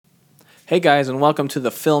Hey guys, and welcome to the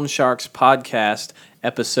Film Sharks podcast,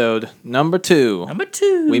 episode number 2. Number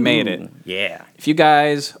 2. We made it. Yeah. If you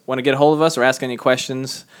guys want to get a hold of us or ask any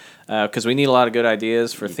questions, because we need a lot of good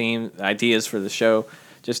ideas for ideas for the show,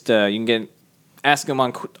 just you can ask them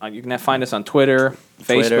on. You can find us on Twitter,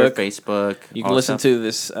 Facebook. You can listen to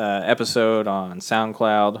this episode on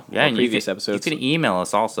SoundCloud. Yeah, and previous episodes. You can email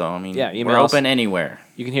us also. I mean, email we're us. open anywhere.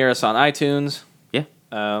 You can hear us on iTunes. Yeah.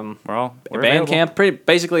 We're Bandcamp,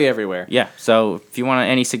 basically everywhere. Yeah. So if you want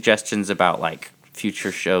any suggestions about like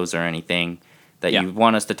future shows or anything that you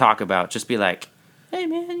want us to talk about, just be like, "Hey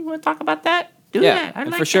man, you want to talk about that? Do that."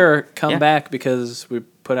 And for sure, come back because we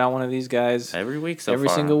put out one of these guys every week every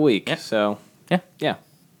single week. Yeah. So yeah.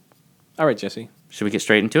 All right, Jesse. Should we get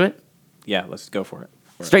straight into it? Yeah, let's go for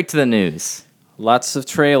it. Straight to the news. Lots of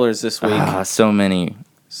trailers this week. So many.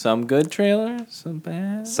 Some good trailers, some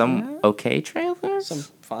bad. Some okay trailers. Some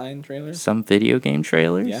fine trailers. Some video game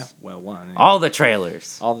trailers. Yeah, well, one. Yeah. All the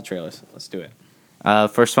trailers. All the trailers. Let's do it.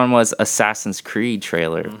 First one was Assassin's Creed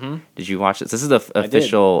trailer. Mm-hmm. Did you watch this? This is the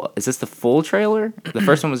official. Is this the full trailer? The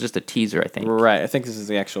first one was just a teaser, I think. Right. I think this is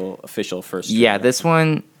the actual official first trailer. Yeah, this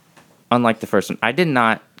one, unlike the first one, I did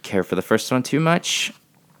not care for the first one too much.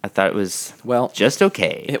 I thought it was just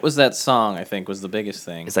okay. It was that song, I think, was the biggest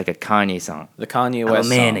thing. It's like a Kanye song. The Kanye West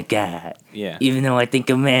song. I'm a man of God. Yeah. Even though I think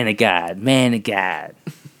I'm man of God. Man of God.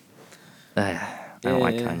 I don't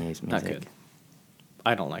like Kanye's music. Not good.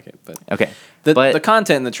 I don't like it, but okay. The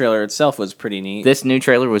content in the trailer itself was pretty neat. This new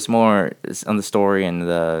trailer was more on the story and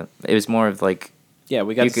it was more of like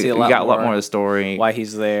we got to see a lot more of the story. Why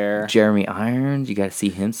he's there. Jeremy Irons, you got to see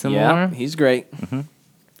him some more. Yeah, he's great. Mm-hmm.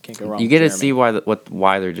 Can't go wrong. You get to see why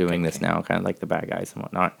they're doing this now, kind of like the bad guys and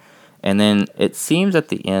whatnot. And then it seems at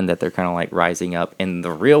the end that they're kind of like rising up in the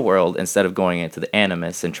real world instead of going into the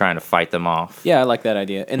Animus and trying to fight them off. Yeah, I like that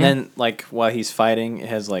idea. And then like while he's fighting,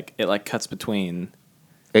 it cuts between.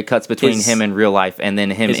 It cuts between him in real life and then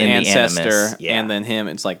him in the Animus. Yeah. And then him.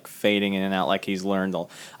 It's like fading in and out, like he's learned all.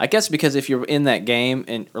 I guess because if you're in that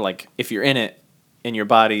game or like if you're in it and your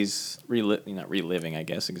body's not reliving, I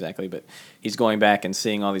guess exactly, but he's going back and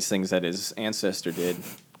seeing all these things that his ancestor did.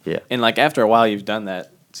 Yeah. And like after a while, you've done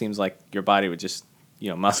that. It seems like your body would just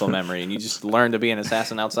muscle memory, and you just learn to be an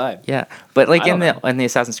assassin outside. Yeah, but like in the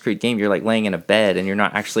Assassin's Creed game, you're like laying in a bed and you're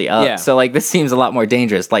not actually up. Yeah. So like this seems a lot more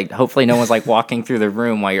dangerous. Like hopefully no one's like walking through the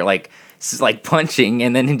room while you're like punching,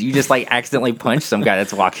 and then you just like accidentally punch some guy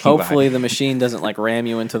that's walking. Hopefully the machine doesn't like ram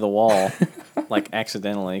you into the wall, like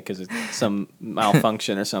accidentally because it's some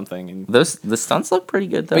malfunction or something. And the stunts look pretty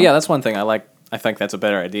good though. But yeah, that's one thing I like. I think that's a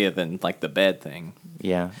better idea than like the bed thing.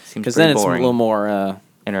 Yeah, because then it's a little more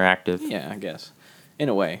interactive. Yeah, I guess. In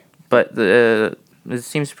a way. But it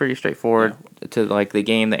seems pretty straightforward to like the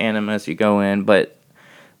game, the Animus, you go in, but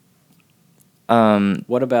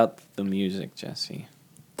what about the music, Jesse?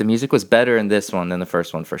 The music was better in this one than the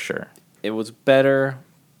first one for sure. It was better,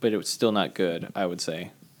 but it was still not good, I would say.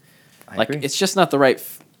 I agree. It's just not the right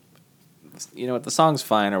the song's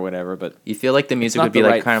fine or whatever, but you feel like the music would be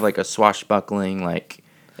like kind of like a swashbuckling, like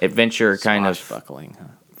adventure kind of swashbuckling,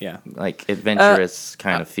 yeah, like adventurous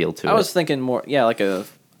kind of feel to it. I was thinking more, like I don't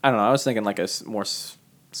know. I was thinking like a more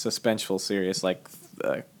suspenseful, serious, like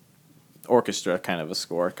orchestra kind of a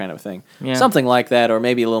score kind of thing, something like that, or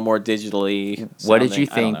maybe a little more digitally. Sounding. What did you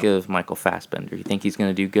think of Michael Fassbender? You think he's going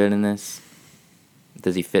to do good in this?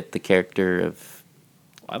 Does he fit the character of?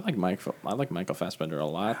 I like Michael Fassbender a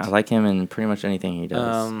lot. I like him in pretty much anything he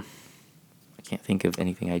does. I can't think of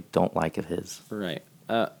anything I don't like of his. Right,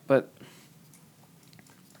 but.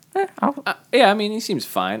 I mean, he seems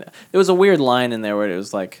fine. There was a weird line in there where it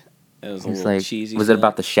was a little cheesy. Was it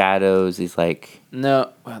about the shadows? He's like,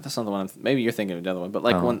 no, that's not the one. Maybe you're thinking of another one, but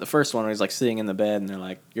like the first one where he's like sitting in the bed and they're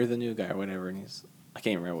like, "You're the new guy" or whatever, and I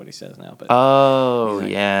can't remember what he says now, but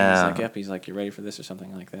yeah, he's like, "Yep," he's like, "You ready for this?" or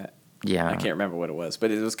something like that. Yeah, I can't remember what it was,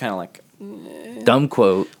 but it was kind of like dumb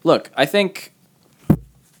quote. Look, I think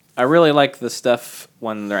I really like the stuff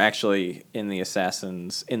when they're actually in the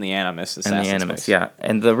Animus. Yeah.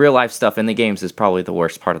 And the real life stuff in the games is probably the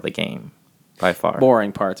worst part of the game, by far.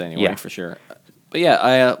 Boring parts, anyway, for sure. But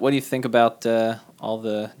yeah, what do you think about all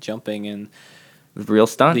the jumping and the real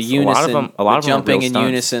stunts? The unison, a lot of them jumping in stunts.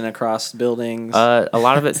 unison across buildings. A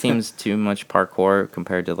lot of it seems too much parkour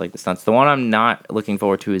compared to like the stunts. The one I'm not looking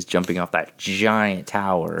forward to is jumping off that giant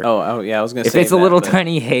tower. Oh yeah, I was gonna say if it's a little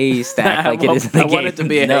tiny haystack like it is in the game. I want it to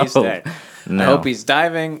be a haystack. No. I hope he's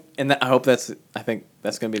diving, and I think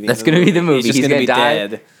that's gonna be the. That's gonna be the movie. He's just gonna be dive,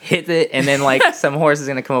 dead. Hit it, and then like some horse is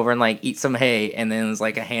gonna come over and like eat some hay, and then it's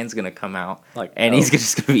like a hand's gonna come out, he's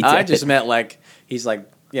just gonna be dead. I just meant like he's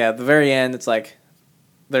like at the very end. It's like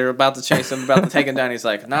they're about to chase him, about to take him down. He's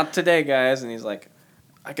like, "Not today, guys!" And he's like,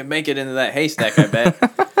 "I can make it into that haystack, I bet."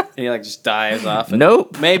 And he like just dives off. And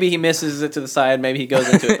Nope. Maybe he misses it to the side. Maybe he goes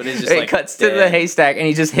into it, but it's just it cuts to the haystack and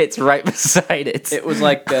he just hits right beside it. It was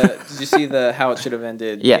like, did you see the how it should have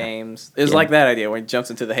ended games? It was like that idea when he jumps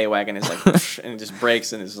into the hay wagon. It's like, and it just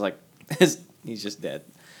breaks, and it's like, he's just dead.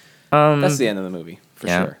 That's the end of the movie for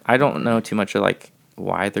sure. I don't know too much of like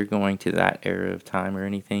why they're going to that era of time or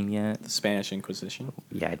anything yet. The Spanish Inquisition.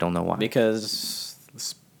 Yeah, I don't know why. Because the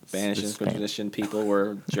Spanish Inquisition people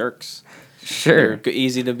were jerks. Sure. They're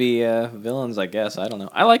easy to be villains, I guess. I don't know.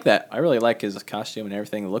 I like that. I really like his costume and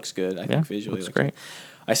everything. It looks good. I think visually looks great. Good.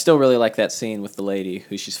 I still really like that scene with the lady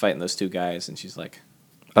who she's fighting those two guys, and she's like,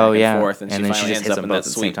 forth, and she finally ends up in that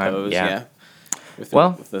sweet pose. Yeah.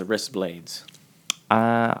 With the wrist blades.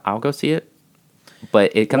 I'll go see it.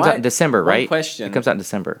 But it comes out in December, right? Question. It comes out in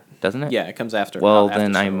December, doesn't it? Yeah, it comes after. Well, after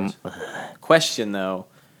then Star I'm... Wars. Question, though.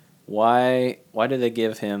 Why do they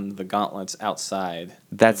give him the gauntlets outside?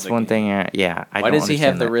 That's one thing. I why don't does he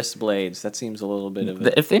have that. the wrist blades? That seems a little bit of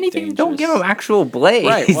if anything, don't give him actual blades.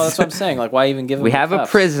 Right. Well, that's what I'm saying. Like, why even give him? We have a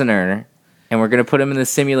prisoner, and we're gonna put him in the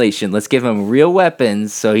simulation. Let's give him real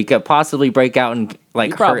weapons so he could possibly break out and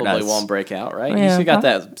like hurt us. He probably won't break out, right? Yeah, he's got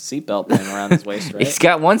that seatbelt thing around his waist, right? He's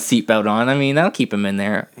got one seatbelt on. I mean, that'll keep him in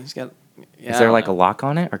there. He's got. Yeah, is there like a lock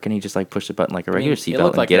on it, or can he just like push the button like a regular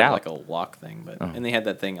seatbelt and get out? Like a lock thing, but and they had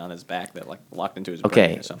that thing on his back that like locked into his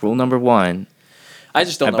brain or something. Rule number 1. I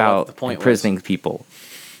just don't know what the point imprisoning people.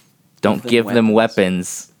 Don't give them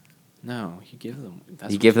weapons. No, you give them.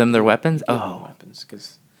 You give them their weapons. Weapons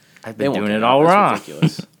because I've been doing it all wrong.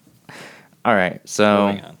 Ridiculous. All right,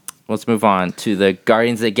 so let's move on to the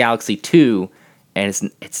Guardians of the Galaxy 2,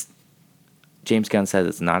 and it's James Gunn says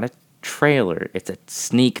it's not a trailer, it's a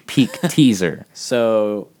sneak peek teaser.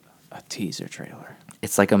 So a teaser trailer.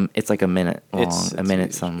 It's like a minute long, a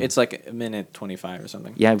minute some. It's like a minute 25 or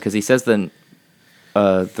something. Yeah, because he says the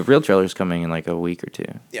real trailer's coming in like a week or 2.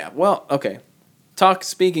 Yeah. Well, okay.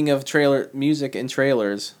 Speaking of music and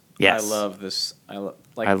trailers. Yes. I love this. I love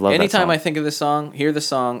anytime I think of the song, hear the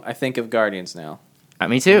song, I think of Guardians now.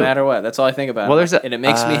 Me too. No matter what, that's all I think about. Well, and it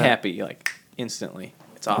makes me happy like instantly.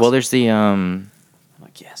 It's awesome. Well, there's the I'm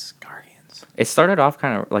like, yes, Guardians. It started off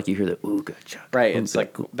kind of like you hear the ooga chuck. Right, it's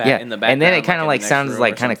like in the background. And then it kind of like sounds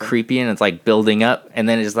like kind of creepy and it's like building up and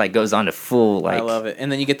then it just like goes on to full like. I love it.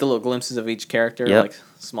 And then you get the little glimpses of each character, like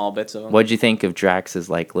small bits of them. What'd you think of Drax's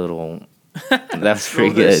like little? That was pretty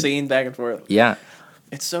good. Good. Scene back and forth. Yeah.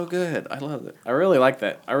 It's so good. I love it. I really like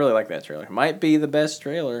that. I really like that trailer. Might be the best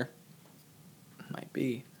trailer. Might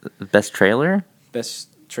be. The best trailer? Best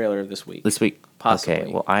trailer of this week.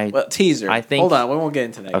 Possibly. Okay. Well, teaser. I think. Hold on, we won't get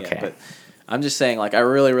into that yet. But I'm just saying, like, I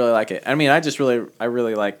really, really like it. I mean, I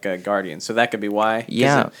really like Guardians, so that could be why.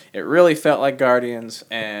 Yeah. It really felt like Guardians,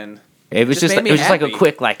 and it was just like a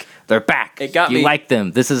quick like they're back. It got you me. Like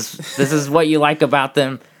them. This is what you like about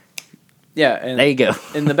them. Yeah. And there you go.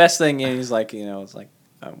 And the best thing is like it's like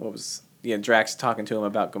Drax talking to him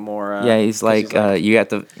about Gamora. Yeah, he's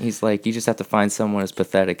like you just have to find someone as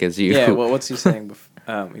pathetic as you. Yeah. Well, what's he saying?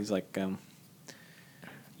 He's like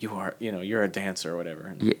you're a dancer or whatever.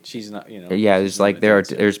 And she's not, Yeah, there's like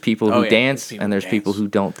there's people who dance and there's people who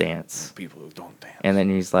don't dance. People who don't dance. And then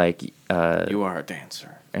he's like, you are a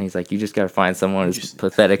dancer. And he's like, you just gotta find someone as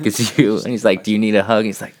pathetic as you. And he's like, do you need a hug? And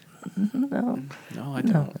he's like, no, I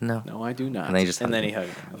don't. No, I do not. And then he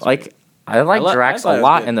hugged him. Like. I like Drax a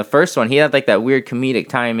lot in the first one. He had like that weird comedic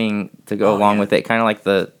timing to go along with it, kind of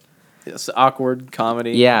like it's awkward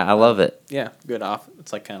comedy. Yeah, I love it. Yeah, good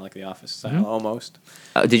It's like kind of like The Office style almost.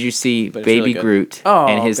 Did you see Baby really Groot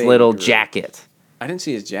and his little jacket? I didn't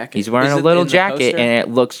see his jacket. He's wearing a little jacket and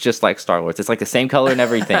it looks just like Star-Lord. It's like the same color and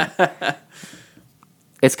everything.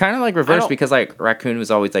 It's kind of like reversed because like Raccoon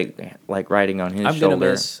was always like riding on his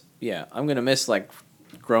shoulder. I'm gonna miss like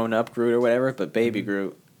grown up Groot or whatever, but Baby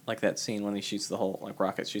Groot. Like that scene when he shoots the hole, like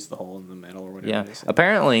Rocket shoots the hole in the metal or whatever. Yeah.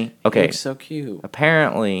 Apparently, okay. He looks so cute.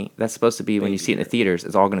 Apparently, that's supposed to be when you see it in the theaters.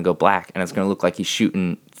 It's all going to go black, and it's going to look like he's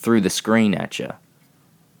shooting through the screen at you.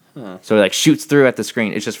 Huh. So he like shoots through at the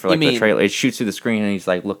screen. It's just for like the trailer. It shoots through the screen, and he's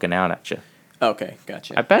like looking out at you. Okay,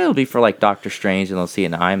 gotcha. I bet it'll be for like Doctor Strange, and they'll see it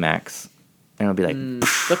in IMAX, and it'll be like.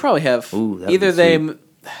 They'll probably have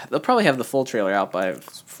They'll probably have the full trailer out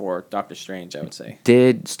for Doctor Strange, I would say.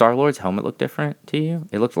 Did Star-Lord's helmet look different to you?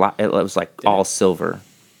 It looked it was like all silver.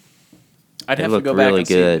 I'd have to go back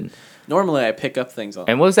and see. Normally, I pick up things.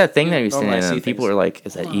 And what was that thing that you saying? And people are like,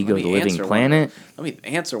 "Is that Ego the Living Planet?" Let me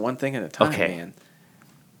answer one thing at a time, man.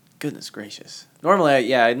 Goodness gracious.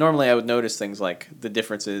 Normally, I would notice things like the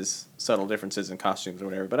differences, subtle differences in costumes or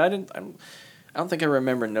whatever. But I don't think I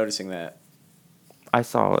remember noticing that. I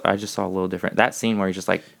just saw a little different. That scene where he just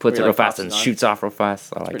like puts Where it he, real like, fast pops and it on. shoots off real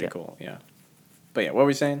fast. I like Pretty it. cool, yeah. But yeah, what were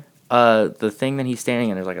we saying? The thing that he's standing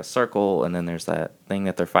in, there's like a circle, and then there's that thing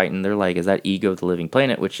that they're fighting. They're like, is that Ego of the Living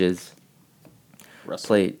Planet, which is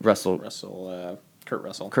Kurt Russell.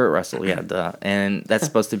 Kurt Russell, yeah, duh. And that's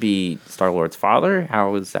supposed to be Star Lord's father.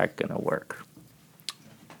 How is that gonna work?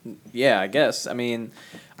 Yeah, I guess. I mean,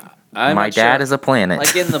 my dad is a planet.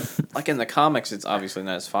 Like in the comics, it's obviously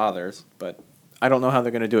not his father's, but I don't know how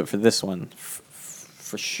they're gonna do it for this one,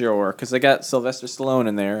 for sure. Because they got Sylvester Stallone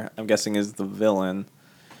in there. I'm guessing is the villain,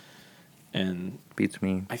 and beats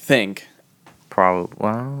me. I think probably.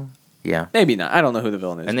 Well, yeah. Maybe not. I don't know who the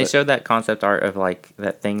villain is. And they showed that concept art of like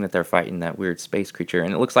that thing that they're fighting, that weird space creature,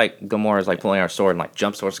 and it looks like Gamora's like pulling out a sword and like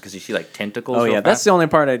jumps towards because you see like tentacles. Oh yeah, fast. that's the only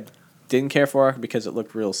part I didn't care for because it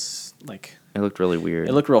looked real like. It looked really weird.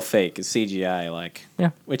 It looked real fake. It's CGI, like. Yeah.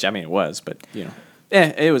 Which I mean, it was, but you know,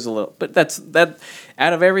 it was a little. But that.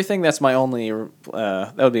 Out of everything, that's my only.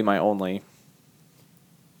 That would be my only.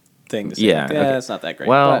 Thing to say. Yeah. Like, okay. It's not that great.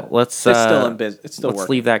 Well, let's. It's still in business. It's still let's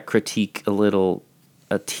working. leave that critique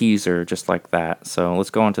a teaser just like that. So let's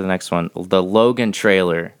go on to the next one. The Logan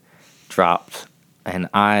trailer dropped, and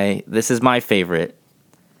this is my favorite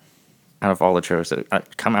out of all the trailers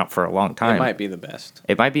that come out for a long time. It might be the best.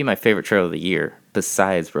 It might be my favorite trailer of the year,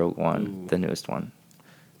 besides Rogue One, the newest one.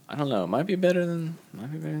 I don't know. It might be better than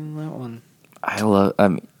that one. I love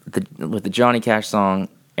with the Johnny Cash song,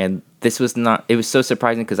 and this was not. It was so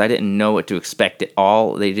surprising because I didn't know what to expect at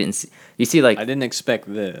all. They didn't see. You see, like I didn't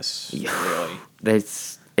expect this. Really.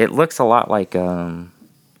 It looks a lot like Hell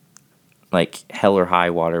or High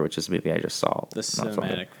Water, which is a movie I just saw. The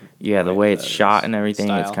cinematic. Yeah, the way it's shot and everything,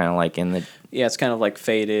 style. it's kind of like in the. Yeah, it's kind of like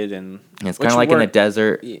faded and. It's kind of like in the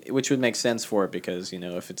desert. Which would make sense for it because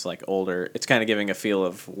if it's like older, it's kind of giving a feel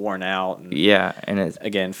of worn out. And yeah, and it's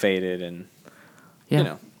again faded and.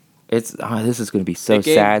 Yeah. It's this is going to be so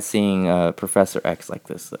sad seeing Professor X like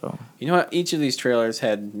this though. You know what? Each of these trailers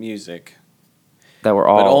had music. That were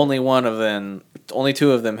all. But only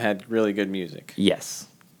two of them had really good music. Yes.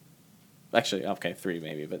 Actually, okay, 3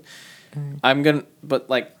 maybe, but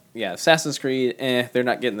Assassin's Creed, they're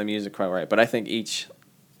not getting the music quite right, but I think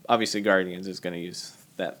obviously Guardians is going to use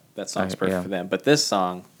that song's perfect for them. But this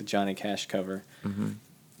song, the Johnny Cash cover,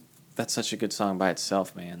 that's such a good song by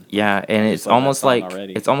itself, man. Yeah, and it's almost like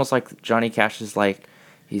Johnny Cash is like,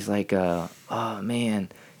 he's like, oh man,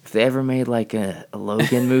 if they ever made like a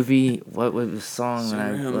Logan movie, what would the song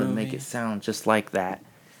would make it sound just like that?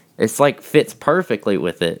 It's like fits perfectly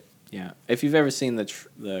with it. Yeah, if you've ever seen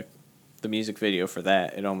the music video for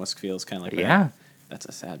that, it almost feels kind of like that's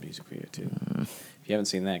a sad music video too. If you haven't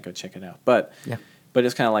seen that, go check it out. But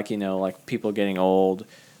it's kind of like like people getting old,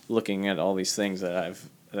 looking at all these things that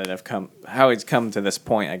have come, how it's come to this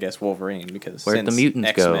point. I guess Wolverine because where'd the mutants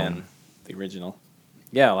X-Men, go? The original.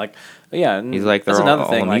 Yeah, he's like that's another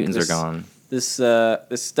thing. All the mutants are gone. This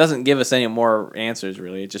doesn't give us any more answers,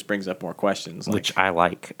 really. It just brings up more questions. Which I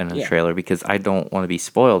like in a trailer because I don't want to be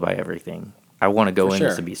spoiled by everything. I want to go in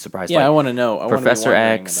this and be surprised. Yeah, I want to know. Professor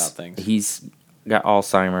X, about things. He's got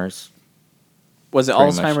Alzheimer's. Was it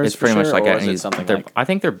Alzheimer's? It's pretty much like that. Something I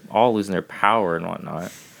think they're all losing their power and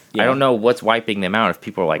whatnot. Yeah. I don't know what's wiping them out. If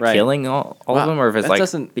people are killing all of them, or if it's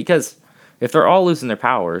because if they're all losing their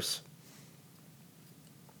powers.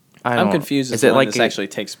 I'm confused as to when this actually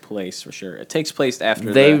takes place for sure. It takes place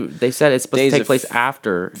after they said it's supposed to take place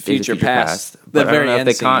after Future Past. But I don't know if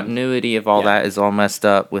the continuity of all that is all messed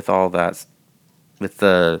up with all that. With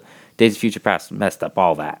the Days of Future Past messed up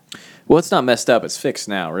all that. Well, it's not messed up. It's fixed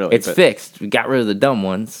now, really. It's fixed. We got rid of the dumb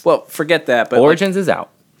ones. Well, forget that. But Origins is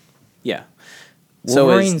out. Yeah.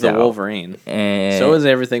 Wolverine's so is the out. Wolverine. And so is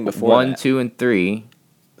everything before 1, 2, and 3.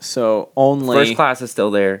 So only First Class is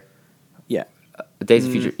still there. Yeah. Days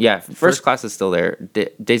of Future. Yeah. First Class is still there.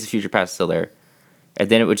 Days of Future Past is still there. And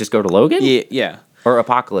then it would just go to Logan. Yeah. Or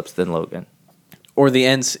Apocalypse then Logan. Or the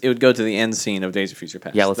end. It would go to the end scene of Days of Future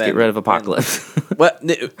Past. Yeah, let's get rid of Apocalypse. What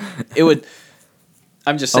it would?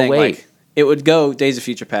 I'm just saying, it would go Days of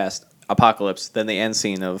Future Past, Apocalypse, then the end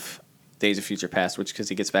scene of Days of Future Past, which because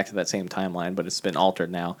he gets back to that same timeline, but it's been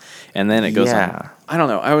altered now, and then it goes on. I don't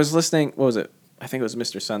know. I was listening. What was it? I think it was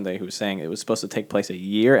Mr. Sunday who was saying it was supposed to take place a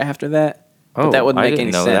year after that. But that wouldn't make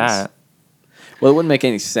any sense. That. Well, it wouldn't make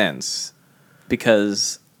any sense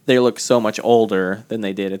because they look so much older than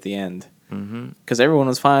they did at the end. Because everyone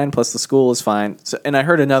was fine, plus the school was fine. So, and I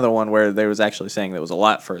heard another one where they was actually saying that it was a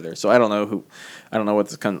lot further. So I don't know what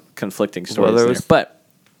the conflicting stories there. But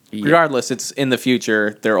regardless, it's in the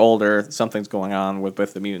future. They're older. Something's going on with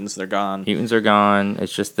the mutants. They're gone. Mutants are gone.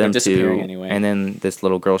 It's just them disappearing two. Anyway. And then this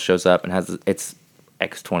little girl shows up and has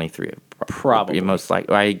X-23. Probably. Most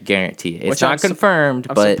likely. I guarantee it. It's Which not confirmed,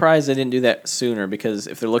 I'm but surprised they didn't do that sooner, because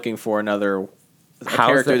if they're looking for another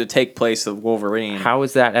character to take place of Wolverine. How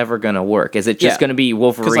is that ever going to work? Is it just going to be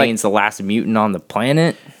Wolverine's the last mutant on the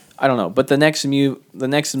planet? I don't know, but the next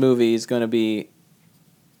movie is going to be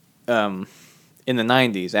in the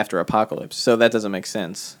 90s after Apocalypse, so that doesn't make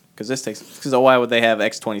sense. Because why would they have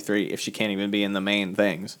X-23 if she can't even be in the main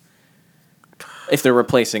things? If they're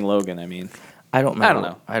replacing Logan, I mean. I don't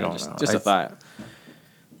know. I don't know. Just a thought.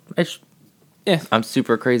 Yeah, I'm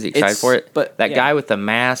super crazy excited for it. But that guy with the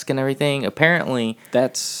mask and everything, apparently,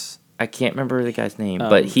 I can't remember the guy's name,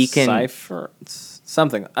 but he can Cypher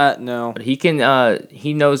something. No, but he can.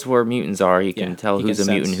 He knows where mutants are. He can tell who's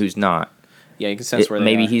a mutant, who's not. Yeah, he can sense where they are.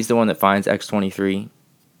 Maybe he's the one that finds X-23.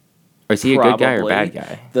 Or is he a good guy or a bad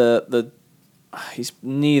guy? He's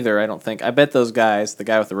neither. I don't think. I bet those guys, the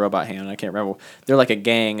guy with the robot hand, I can't remember. They're like a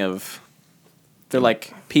gang of. They're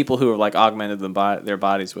like people who have like augmented their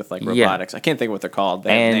bodies with like robotics. I can't think of what they're called.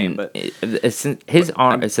 They have a name, but it says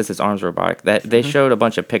his arms are robotic. That they showed a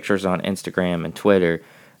bunch of pictures on Instagram and Twitter.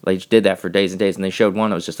 They did that for days and days, and they showed one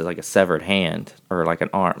that was just like a severed hand or like an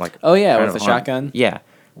arm, like with a shotgun. Yeah,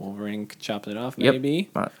 Wolverine chopped it off. Maybe.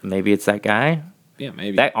 Maybe it's that guy. Yeah,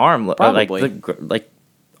 maybe that arm. Probably. Like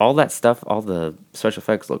all that stuff. All the special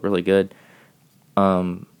effects look really good.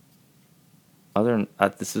 Other than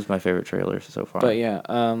this is my favorite trailer so far. But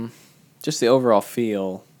yeah, just the overall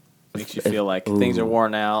feel makes you feel like things are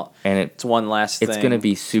worn out, and it's one last thing. It's going to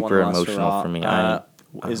be super emotional for me.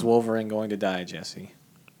 Is Wolverine going to die, Jesse?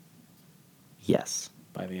 Yes.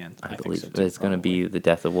 By the end, I believe so too, it's going to be the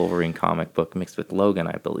death of Wolverine comic book mixed with Logan,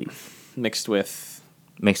 I believe. Mixed with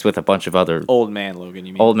a bunch of other Old Man Logan.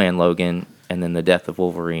 You mean Old Man Logan? And then the death of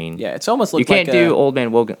Wolverine. Yeah, it's almost like you can't do Old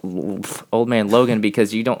Man Logan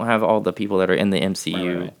because you don't have all the people that are in the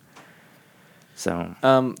MCU. Right.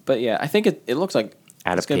 So, but yeah, I think it looks like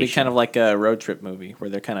it's going to be kind of like a road trip movie where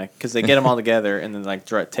they're kind of because they get them all together and then like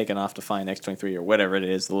taking off to find X-23 or whatever it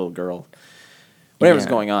is, the little girl, whatever's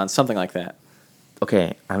going on, something like that.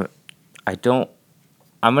 Okay, I'm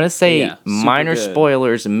gonna say minor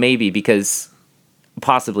spoilers maybe because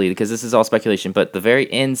this is all speculation, but the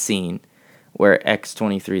very end scene. Where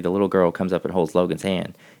X-23, the little girl, comes up and holds Logan's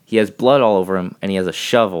hand. He has blood all over him, and he has a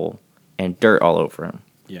shovel and dirt all over him.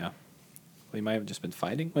 Yeah. Well, he might have just been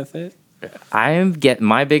fighting with it.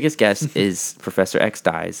 My biggest guess is Professor X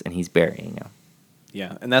dies, and he's burying him.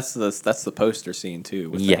 Yeah, and that's the poster scene, too,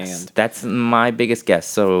 with the hand. Yes, that's my biggest guess.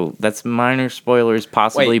 So that's minor spoilers,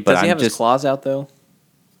 possibly. Wait, but does he have his claws out, though?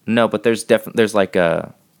 No, but there's like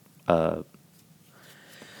a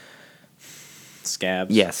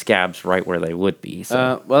scabs. Yeah, scabs right where they would be.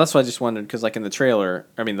 So. Well, that's what I just wondered because, like in the trailer,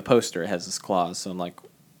 the poster, it has his claws. So I'm like,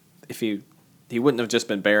 if he wouldn't have just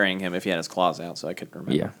been burying him if he had his claws out. So I couldn't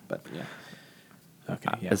remember. Yeah, but yeah.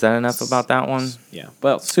 Okay. Yeah. Is that enough about that one? Yeah.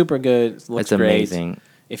 Well, super good. Looks it's amazing. Great.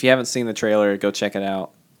 If you haven't seen the trailer, go check it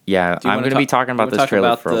out. Yeah, I'm going to be talking about this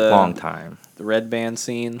trailer for a long time. The red band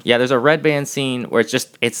scene. Yeah, there's a red band scene where it's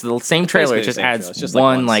the same trailer. It just adds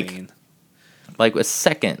one scene. Like a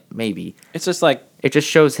second, maybe. It's just like... It just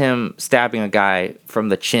shows him stabbing a guy from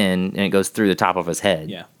the chin, and it goes through the top of his head.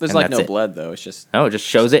 Yeah. There's like no blood, though. It's just... No, it just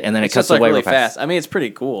shows it, and then it cuts away really fast. I mean, it's pretty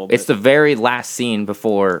cool. It's the very last scene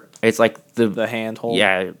before... It's like the handhold?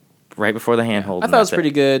 Yeah, right before the handhold. I thought it was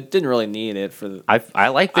pretty good. Didn't really need it for the... I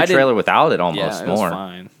liked the trailer without it almost more. Yeah, it was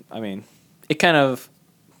fine. I mean, it kind of...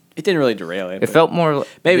 It didn't really derail it. It felt more...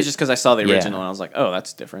 Maybe it's just because I saw the original, and I was like, oh,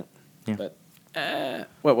 that's different. Yeah. But,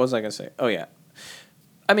 what was I going to say? Oh, yeah.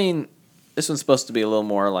 I mean, this one's supposed to be a little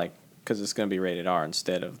more like, because it's going to be rated R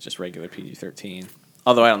instead of just regular PG-13.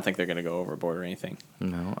 Although I don't think they're going to go overboard or anything.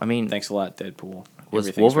 No, I mean... Thanks a lot, Deadpool.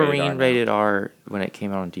 Was Wolverine rated R when it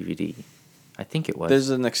came out on DVD? I think it was. There's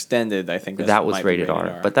an extended, I think that was rated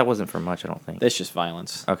R, but that wasn't for much, I don't think. It's just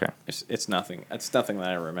violence. Okay. It's nothing. It's nothing that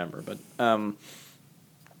I remember,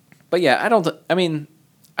 but yeah,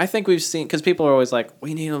 I think we've seen, because people are always like,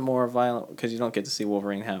 we need a more violent, because you don't get to see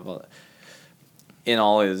Wolverine have in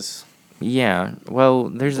all his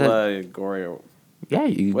there's blood, gory, or yeah,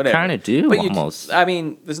 you kind of do, but almost.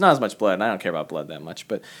 There's not as much blood, and I don't care about blood that much,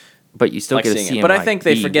 but you still get to see him. But I think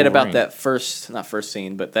they forget about that not first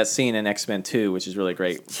scene, but that scene in X-Men 2, which is really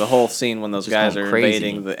great. The whole scene when those guys are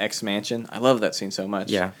invading the X Mansion. I love that scene so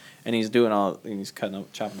much. Yeah. And he's he's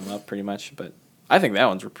chopping them up pretty much, but I think that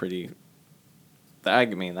one's pretty... I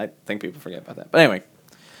think people forget about that. But anyway.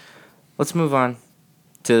 Let's move on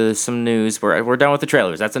to some news. We're done with the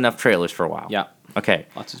trailers. That's enough trailers for a while. Yeah. Okay.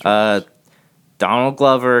 Lots of trailers. Donald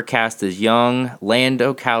Glover cast as young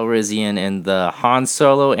Lando Calrissian in the Han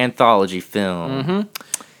Solo anthology film. Mm-hmm.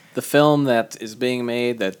 the film that is being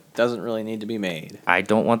made that doesn't really need to be made. I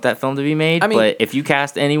don't want that film to be made, but if you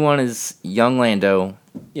cast anyone as young Lando,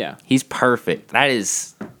 yeah, he's perfect.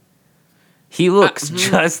 He looks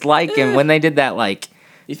just like him. When they did that, like,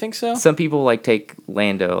 you think so? Some people like take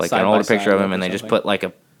Lando, like an older picture of him, and they just put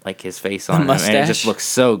like his face on him, and it just looks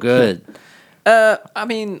so good. I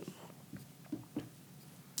mean,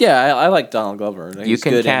 yeah, I like Donald Glover. You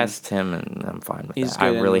can cast him, and I'm fine with that.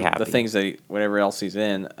 I'm really happy. The things that whatever else he's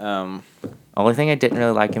in. Only thing I didn't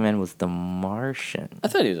really like him in was The Martian. I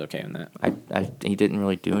thought he was okay in that. He didn't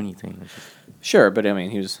really do anything. Sure, but I mean,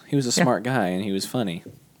 he was a smart guy, and he was funny.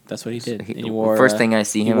 That's what he did. First thing I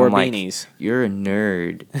see him, I'm like, beanies. You're a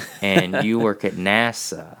nerd, and you work at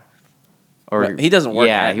NASA. Or well, he doesn't work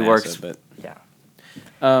at he NASA, works, but yeah.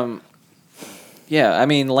 Yeah, I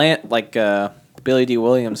mean, Billy D.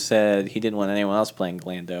 Williams said he didn't want anyone else playing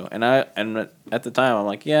Lando, and at the time I'm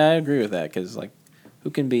like, yeah, I agree with that, because like, who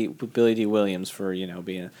can beat Billy D. Williams for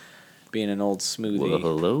being an old smoothie? Well,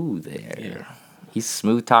 hello there. Yeah. He's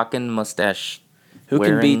smooth talking, mustache. Who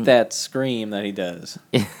can beat that scream that he does?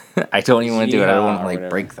 I don't even want to do it. I don't want to like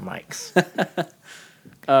break the mics.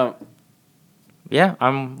 Yeah,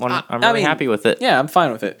 I'm really happy with it. Yeah, I'm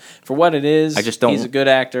fine with it for what it is. I just don't. He's a good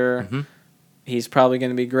actor. Mm-hmm. He's probably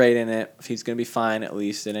going to be great in it. He's going to be fine at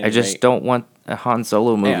least. I just don't want a Han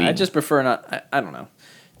Solo movie. Yeah, I just prefer not. I don't know.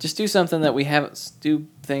 Just do something that we haven't. Do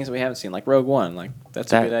things that we haven't seen, like Rogue One. Like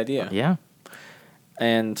that's a good idea. Yeah.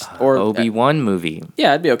 And or Obi-Wan movie.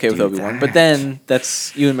 Yeah, I'd be okay with Obi-Wan. But then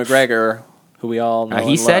that's Ewan McGregor, who we all know.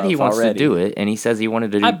 He said he wants to do it, and he says he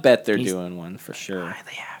wanted to do. I bet they're doing one for sure.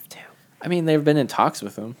 They have to. I mean, they've been in talks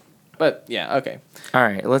with him. But yeah, okay. All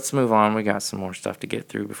right, let's move on. We got some more stuff to get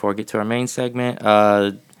through before we get to our main segment.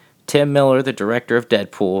 Tim Miller, the director of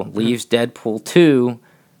Deadpool, leaves Deadpool 2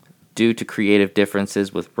 due to creative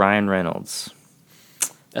differences with Ryan Reynolds.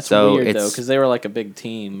 That's weird though, because they were like a big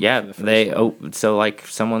team. Yeah, so like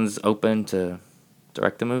someone's open to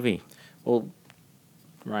direct the movie. Well,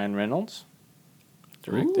 Ryan Reynolds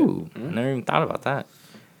directed. Ooh, I never even thought about that.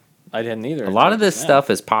 I didn't either. A lot of this stuff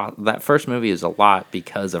is that first movie is a lot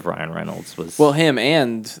because of Ryan Reynolds. Well, him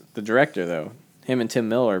and the director though. Him and Tim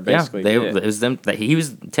Miller basically. Yeah, it was them.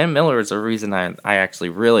 Tim Miller is the reason I actually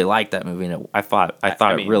really liked that movie, and I thought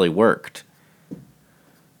it really worked.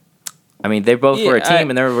 I mean, they both were a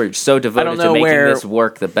team, and they were so devoted to making this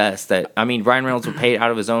work the best. That Ryan Reynolds would pay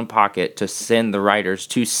out of his own pocket to send the writers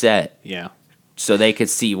to set, so they could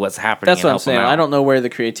see what's happening. That's what I'm saying. I don't know where the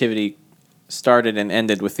creativity started and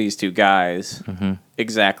ended with these two guys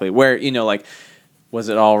exactly. Where like, was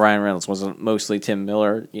it all Ryan Reynolds? Was it mostly Tim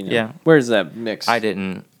Miller? Yeah. Where's that mix? I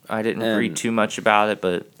didn't read too much about it,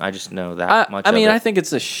 but I just know that much. I mean, I think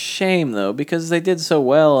it's a shame though, because they did so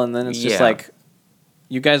well, and then it's just like,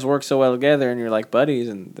 you guys work so well together, and you're like buddies,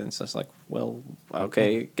 and then it's just like, well,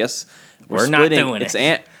 okay, guess we're not doing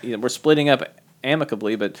it. We're splitting up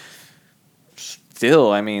amicably, but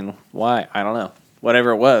still, I mean, why? I don't know.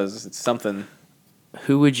 Whatever it was, it's something.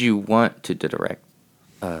 Who would you want to direct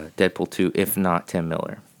Deadpool 2 if not Tim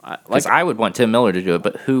Miller? Because I would want Tim Miller to do it,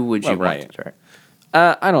 but who would you want to direct?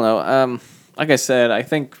 I don't know. Like I said, I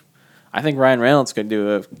think Ryan Reynolds could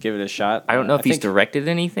give it a shot. I don't know if he's directed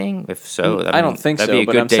anything. If so, I don't think that'd so. Be a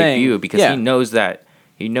good debut because he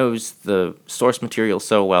knows the source material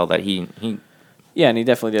so well that he. Yeah, and he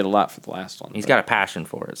definitely did a lot for the last one. He's got a passion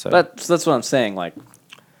for it. So that's what I'm saying. Like,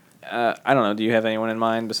 I don't know. Do you have anyone in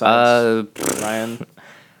mind besides Ryan?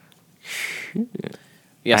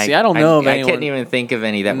 Yeah, see, I don't know of anyone. I can't even think of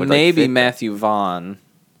any that would maybe fit Matthew Vaughn.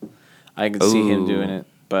 I can see him doing it,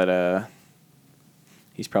 but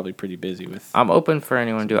he's probably pretty busy with. I'm open for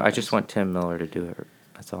anyone to do it. I just want Tim Miller to do it.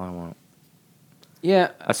 That's all I want.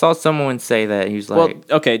 Yeah, I saw someone say that he was like,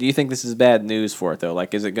 "Well, okay. Do you think this is bad news for it though?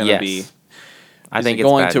 Like, is it going to be? I think it's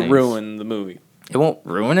going to ruin the movie. It won't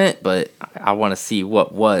ruin it, but I want to see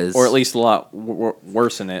what was, or at least a lot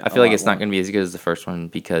worsen it. I feel like it's not going to be as good as the first one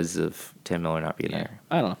because of Tim Miller not being there.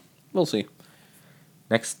 I don't know. We'll see.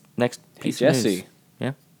 Next piece of news.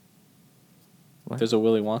 Yeah. What? There's a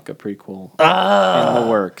Willy Wonka prequel in the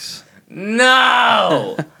works.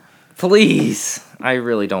 No, please. I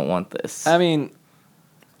really don't want this. I mean,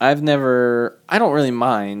 I don't really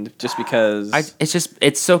mind just because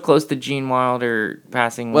it's so close to Gene Wilder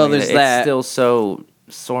passing away. Well, there's that. It's still so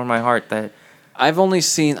sore in my heart that I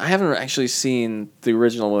haven't actually seen the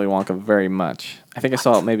original Willy Wonka very much. I think I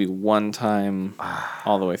saw it maybe one time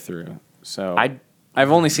all the way through. So I've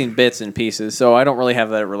only seen bits and pieces, so I don't really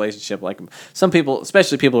have that relationship. Like some people,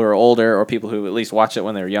 especially people who are older or people who at least watched it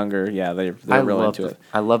when they were younger, they're real into it.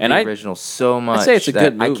 I love the original so much. I'd say it's a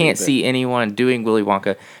good movie. I can't see anyone doing Willy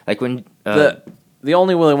Wonka. Like when the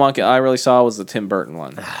only Willy Wonka I really saw was the Tim Burton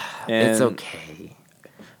one. It's okay.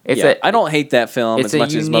 I don't hate that film as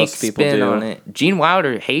much as most people do. On it. Gene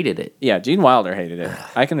Wilder hated it. Yeah, Gene Wilder hated it.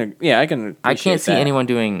 I can. I can't see anyone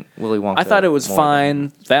doing Willy Wonka. I thought it was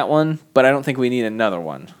fine, that one, but I don't think we need another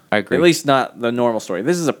one. I agree. At least not the normal story.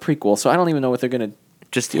 This is a prequel, so I don't even know what they're gonna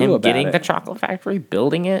just do him about getting it. the chocolate factory,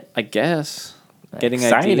 building it. I guess getting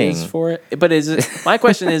Exciting. ideas for it. But is it? My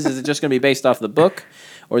question is it just gonna be based off the book,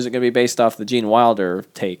 or is it gonna be based off the Gene Wilder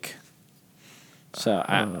take? So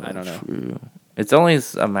I don't know. True. It's only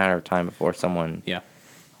a matter of time before someone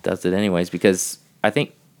does it anyways, because I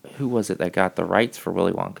think, who was it that got the rights for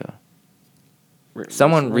Willy Wonka?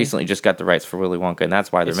 Someone recently just got the rights for Willy Wonka, and that's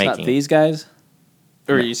why they're making It's not these guys?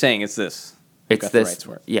 Or are you saying it's this? It's got this. The rights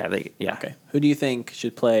for it? Yeah. Okay. Who do you think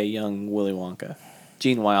should play young Willy Wonka?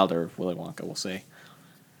 Gene Wilder, Willy Wonka, we'll say.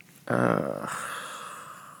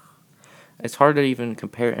 It's hard to even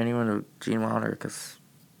compare anyone to Gene Wilder, because...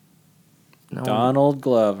 No. Donald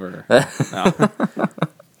Glover. No.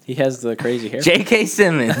 He has the crazy hair. J.K.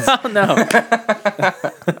 Simmons. Oh,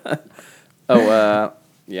 no.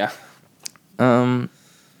 Yeah.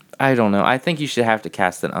 I don't know. I think you should have to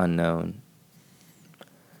cast an unknown.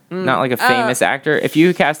 Not like a famous actor. If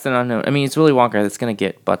you cast an unknown... I mean, it's Willy Wonka that's going to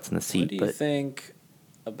get butts in the seat. What do you think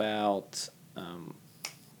about...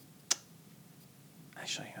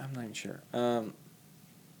 actually, I'm not even sure.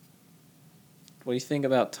 What do you think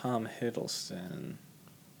about Tom Hiddleston?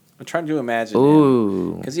 I'm trying to imagine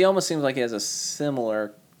him. Because he almost seems like he has a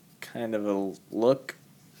similar kind of a look.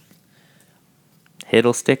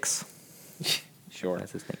 Hiddlesticks? Sure.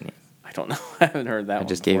 That's his nickname. I don't know. I haven't heard that one. I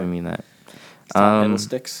just before. gave him that. Tom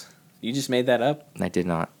Hiddlesticks? You just made that up? I did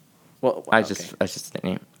not. Well, that's just a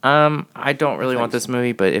nickname. I don't really want this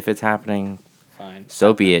movie, but if it's happening, fine.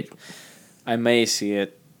 So be it. I may see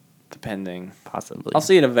it. Depending. Possibly. I'll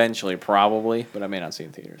see it eventually, probably, but I may not see it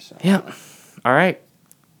in theaters. So. Yeah. All right.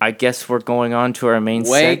 I guess we're going on to our main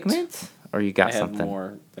segment? Or you got something? I have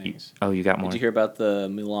more things. You got more? Did you hear about the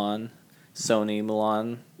Sony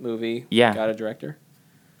Mulan movie? Yeah. Got a director?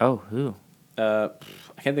 Oh, who? I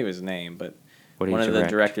can't think of his name, but one of the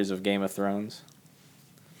directors of Game of Thrones.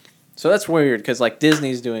 So that's weird, because like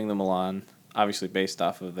Disney's doing the Mulan, obviously based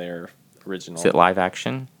off of their original. Is it live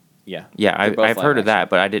action? Yeah. Yeah, I've heard of that,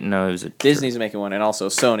 but I didn't know it was a... Disney's making one, and also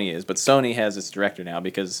Sony is. But Sony has its director now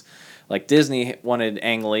because, like, Disney wanted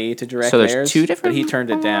Ang Lee to direct theirs. So there's two different... But he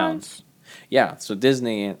turned it down. Yeah, so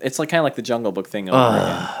Disney... It's like kind of like the Jungle Book thing over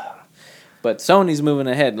again. But Sony's moving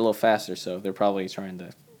ahead a little faster, so they're probably trying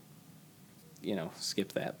to,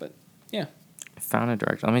 skip that. But, yeah. I found a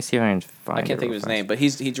director. Let me see if I can find it. I can't think of his name, but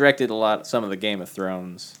he directed some of the Game of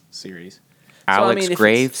Thrones series. Alex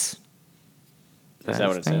Graves? Is that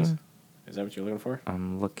what it says? Is that what you're looking for?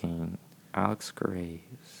 I'm looking. Alex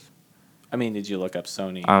Graves. I mean, did you look up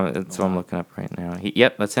Sony? That's what I'm looking up right now.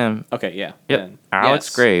 Yep, that's him. Okay, yeah. Yep. Then,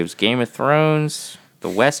 Alex Graves, Game of Thrones, The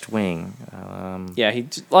West Wing. Yeah, he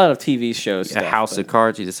did a lot of TV shows. House of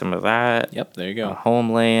Cards, he did some of that. Yep, there you go.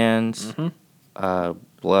 Homeland. Mm-hmm.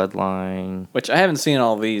 Bloodline. Which I haven't seen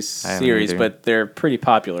all these series, but they're pretty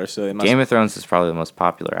popular, so they must... Game of Thrones is probably the most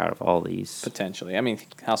popular out of all these. Potentially. I mean,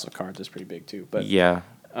 House of Cards is pretty big, too. But yeah,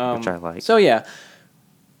 which I like. So, yeah.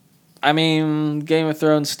 I mean, Game of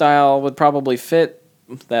Thrones style would probably fit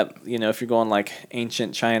that, if you're going, like,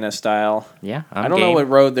 ancient China style. Yeah, I don't know what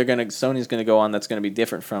road Sony's going to go on that's going to be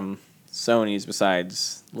different from Sony's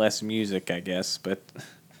besides less music, I guess, but...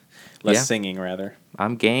 Less singing, rather.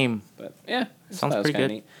 I'm game. But, yeah. Sounds pretty good.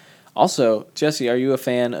 Neat. Also, Jesse, are you a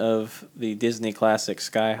fan of the Disney classic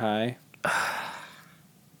Sky High?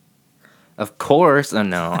 Of course. No,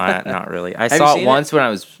 not really. I saw it once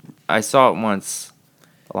I saw it once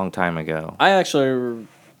a long time ago. I actually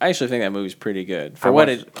think that movie's pretty good.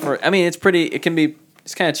 It's pretty,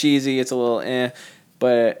 it's kind of cheesy, it's a little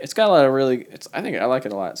but it's got a lot of I think I like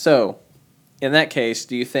it a lot. So, in that case,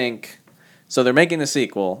 do you think, so they're making the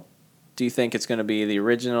sequel, do you think it's going to be the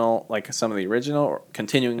original, like some of the original, or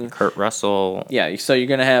continuing? Kurt Russell. Yeah, so you're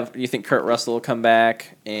going to have, you think Kurt Russell will come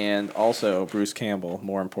back, and also Bruce Campbell,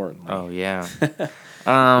 more importantly. Oh, yeah. It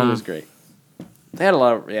was great. They had a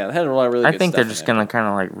lot of really good stuff. I think they're just going to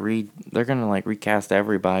kind of they're going to like recast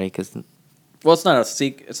everybody, because... Well, it's not a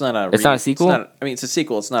sequel. It's not a sequel? It's a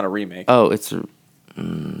sequel, it's not a remake. Oh, it's... So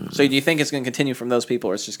do you think it's going to continue from those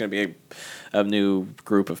people, or it's just going to be a new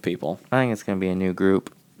group of people? I think it's going to be a new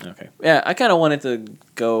group. Okay. Yeah, I kind of want it to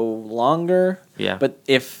go longer. Yeah. But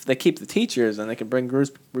if they keep the teachers, then they can bring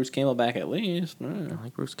Bruce Campbell back at least. I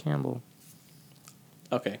like Bruce Campbell.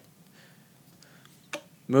 Okay.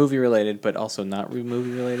 Movie related, but also not movie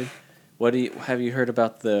related. Have you heard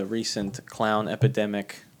about the recent clown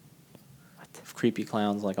epidemic? creepy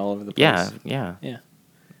clowns like all over the place. Yeah.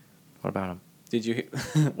 What about them? Did you?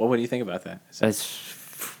 Well, what do you think about that? It's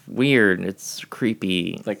weird. It's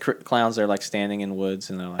creepy. Like clowns are like standing in woods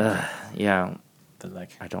and they're like, yeah. they're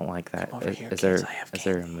like, I don't like that. "Come over here, Is kids, there I have is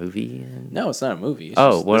there a movie? No, it's not a movie. It's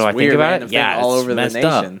Oh, just what this do I think weird about random it? thing Yeah, all it's over the messed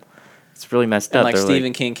nation. up. It's really messed And up. like They're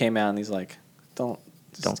Stephen King came out and he's like, Don't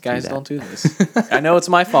guys, do that." don't do this. I know it's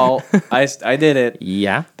my fault. I did it.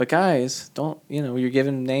 Yeah. But guys, don't, you're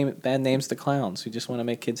giving bad names to clowns who just want to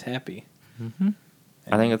make kids happy. Mm-hmm.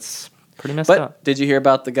 I think it's pretty messed But up. did you hear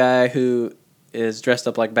about the guy who is dressed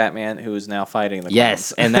up like Batman who is now fighting the clowns?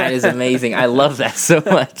 Yes, and that is amazing. I love that so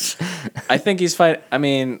much. I think he's fighting. I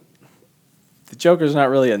mean, the Joker's not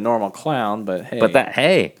really a normal clown, but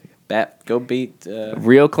hey. Go beat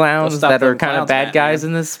real clowns that are kind of bad Batman. guys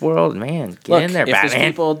in this world. Man, get in there, if Batman. there's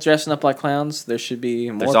people dressing up like clowns, there should be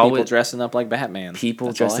more There's people always dressing up like Batman.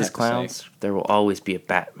 People dressed as clowns. There will always be a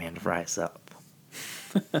Batman to rise up.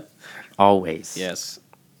 Always. Yes.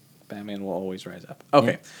 Batman will always rise up.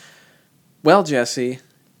 Okay. Yeah. Well, Jesse.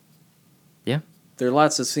 Yeah. There are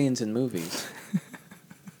lots of scenes in movies.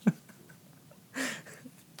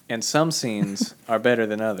 And some scenes are better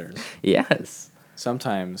than others. Yes.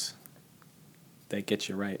 Sometimes they get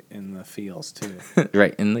you right in the feels, too.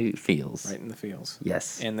 Right in the feels. Right in the feels.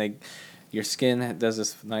 Yes. And your skin does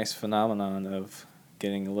this nice phenomenon of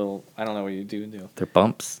getting a little, I don't know what you do. They're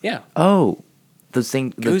bumps? Yeah. Oh. The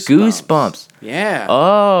goosebumps. Yeah.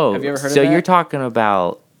 Oh. Have you ever heard of that? So you're talking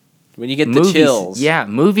about when you get the chills. Yeah,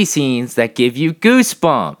 movie scenes that give you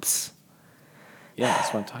goosebumps. Yeah,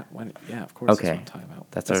 that's what I'm talking. Yeah, of course. Okay, that's what I'm talking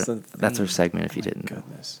about. That's our segment. If you didn't know,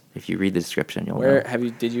 if you read the description, you'll know.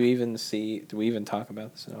 Did you even see? Do we even talk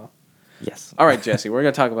about this at all? Yes. All right, Jesse. We're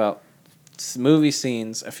gonna talk about movie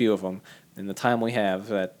scenes, a few of them, in the time we have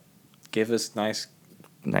that give us nice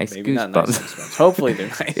maybe goosebumps. Not nice goosebumps. Hopefully, they're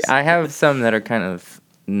nice. I have some that are kind of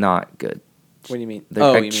not good. What do you mean?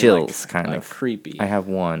 They're like chills, kind of creepy. I have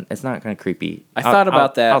one. It's not kind of creepy. I thought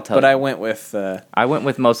about that, but I went with. I went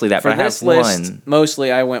with mostly that. For but this I have list, one.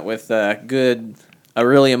 mostly I went with a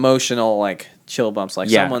really emotional like chill bumps, like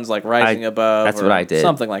someone's like rising above. That's what I did.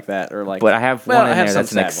 Something like that, or like. But I have one in there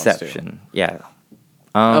that's an exception. Yeah.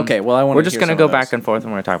 Okay, well I want. We're just gonna go back and forth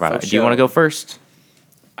and we're gonna talk about it. Do you want to go first?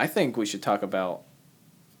 I think we should talk about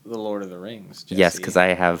the Lord of the Rings. Jesse. Yes, because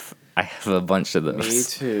I have a bunch of those. Me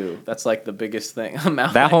too. That's like the biggest thing.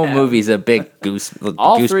 That whole movie's a big goosebump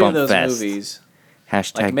All three of those fest. movies.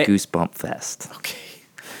 Hashtag goosebump fest. Okay.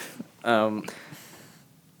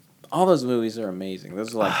 All those movies are amazing.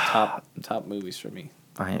 Those are like top movies for me.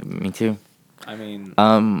 Me too. I mean,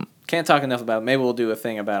 can't talk enough about. Maybe we'll do a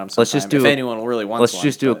thing about them sometime. Let's just do. If anyone really wants. Let's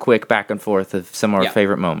just do a quick back and forth of some of our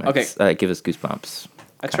favorite moments. Okay. Give us goosebumps.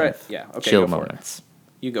 I try. Yeah. Okay. Chill moments.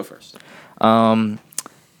 You go first.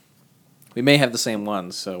 We may have the same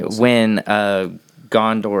ones. So when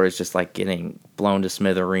Gondor is just like getting blown to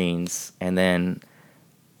smithereens, and then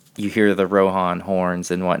you hear the Rohan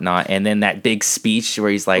horns and whatnot, and then that big speech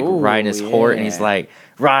where he's like riding his horse, and he's like,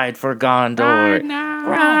 "Ride for Gondor, ride now,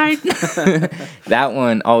 ride." That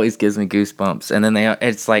one always gives me goosebumps. And then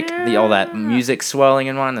it's like all that music swelling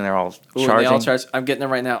in one, and they're all charging. I'm getting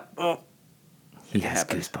them right now. Oh. He has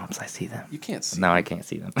goosebumps. I see them. You can't see. No, them. I can't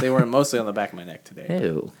see them. They were mostly on the back of my neck today.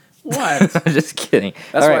 Ew. What? I'm just kidding.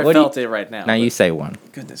 That's why I felt it right now. Now you say one.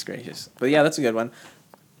 Goodness gracious. But yeah, that's a good one.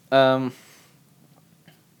 I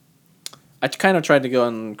kind of tried to go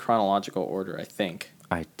in chronological order, I think.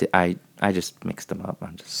 I just mixed them up.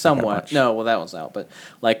 I'm just somewhat. No, well that one's out, but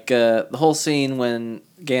like the whole scene when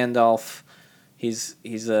Gandalf, he's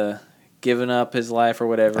given up his life or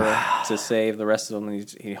whatever to save the rest of them. And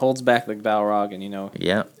he holds back the Balrog, and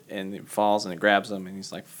and it falls and it grabs him, and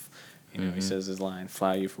he's like, he says his line,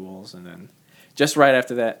 "Fly, you fools!" And then just right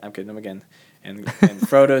after that, I'm kidding him again, and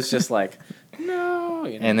Frodo's just like, "No,"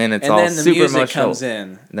 and then it's all super music emotional. comes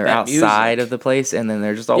in. And they're outside of the place, and then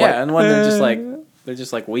they're just all and when they're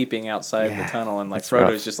just like weeping outside the tunnel, and like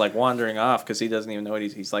Frodo's rough. Just like wandering off because he doesn't even know what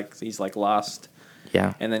he's like lost.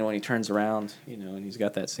 Yeah. And then when he turns around, and he's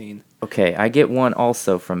got that scene. Okay, I get one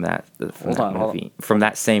also from that movie. From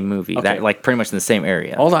that same movie. Okay. That like pretty much in the same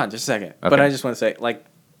area. Hold on just a second. Okay. But I just want to say, like,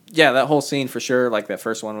 yeah, that whole scene for sure, like that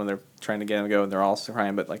first one when they're trying to get him to go and they're all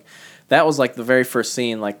crying, but like that was like the very first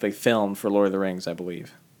scene like they filmed for Lord of the Rings, I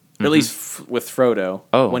believe. Or at least with Frodo.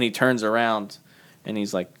 Oh. When he turns around and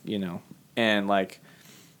he's like, and like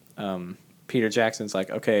Peter Jackson's like,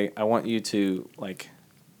 "Okay, I want you to like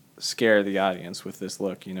scare the audience with this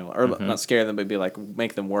look, or not scare them, but be like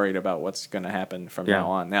make them worried about what's going to happen from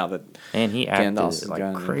now on. Now that and he acted Gandalf's like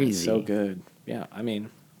gone, crazy, so good. Yeah, I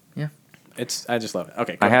mean, I just love it.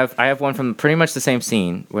 Okay, go I have one from pretty much the same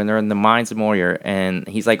scene when they're in the mines of Moria, and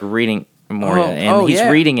he's like reading Moria, and he's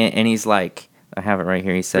reading it, and he's like, I have it right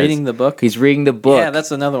here. He says, reading the book. He's reading the book. Yeah,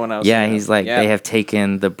 that's another one I was. Yeah, he's like, they have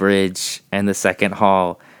taken the bridge and the second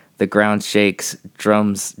hall. The ground shakes,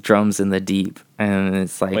 drums in the deep, and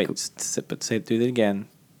it's like, do it again.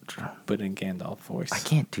 Put in Gandalf voice. I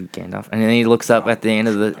can't do Gandalf, and then he looks up at the end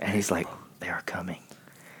of and he's like, they are coming.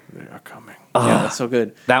 They are coming. Yeah, that's so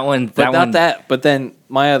good. That one. But then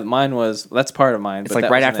mine was that's part of mine. It's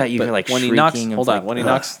like right after that you hear like when shrieking.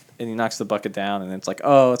 He knocks the bucket down, and it's like,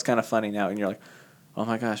 oh, it's kind of funny now, and you're like, oh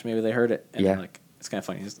my gosh, maybe they heard it. And then, like, it's kind of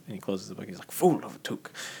funny. And he closes the book. He's like, fool of a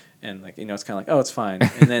took. And like, it's kind of like, oh, it's fine.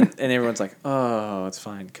 And then everyone's like, oh, it's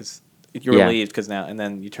fine because you're relieved because now. And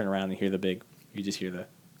then you turn around and you just hear the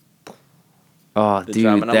dude,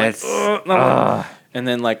 drum, and that's I'm like, and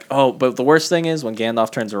then like, but the worst thing is when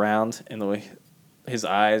Gandalf turns around and the way his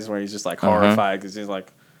eyes, where he's just like horrified because he's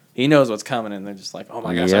like, he knows what's coming, and they're just like, oh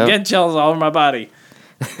my gosh, I'm getting chills all over my body.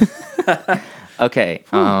 Okay,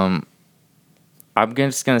 I'm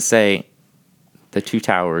just gonna say. The Two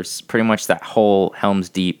Towers, pretty much that whole Helm's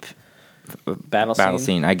Deep battle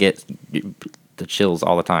scene. I get the chills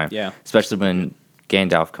all the time. Yeah, especially when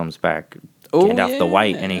Gandalf comes back. Gandalf the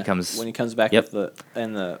White, and he comes back with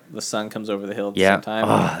the sun comes over the hill at the same time.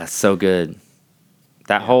 Oh, that's so good.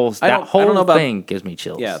 That whole thing gives me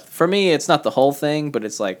chills. Yeah, for me, it's not the whole thing, but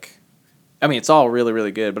it's like, I mean, it's all really,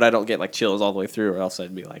 really good, but I don't get like chills all the way through, or else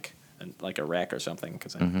I'd be like a wreck or something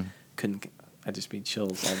because I couldn't. I'd just be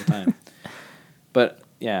chills all the time. But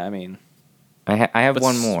yeah, I mean, I have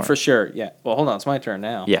one more for sure. Yeah. Well, hold on, it's my turn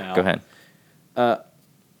now. Yeah, now. Go ahead.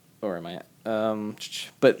 Where am I at?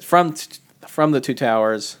 But from the Two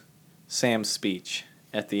Towers, Sam's speech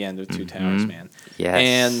at the end of Two Towers, man. Yes.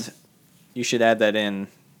 And you should add that in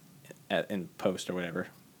post or whatever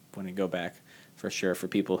when you go back for sure for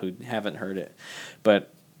people who haven't heard it.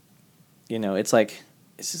 But it's like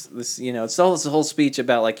it's just this. It's all this whole speech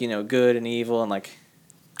about like good and evil and like.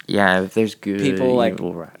 Yeah, if there's good people like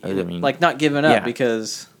evil, right. I mean, like not giving up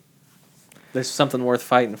because there's something worth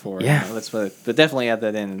fighting for. Yeah, that's what. But definitely add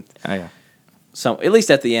that in. Oh yeah. So at least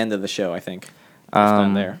at the end of the show, I think. It's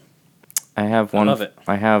done there. I have one. I love it.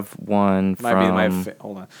 I have one. Might be my.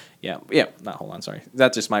 Hold on. Yeah. Not hold on. Sorry.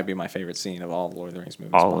 That just might be my favorite scene of all the Lord of the Rings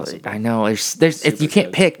movies. I know. There's you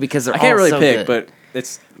can't pick because they're. I can't really so pick, good. but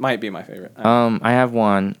it's might be my favorite. I have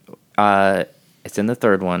one. It's in the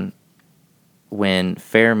third one. When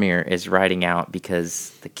Faramir is riding out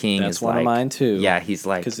because the king That's is one like, of mine too. Yeah, he's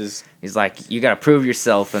like, he's like, you got to prove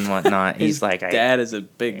yourself and whatnot. He's like, dad is a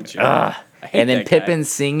big jerk. And then Pippin's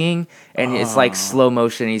singing, and it's like slow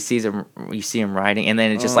motion. You see him riding, and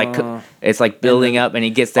then it's just like it's like building up, and he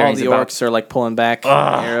gets there. All and the orcs are like pulling back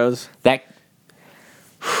arrows.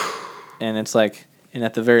 And it's like, and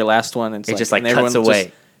at the very last one, it just like cuts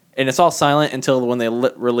away, and it's all silent until when they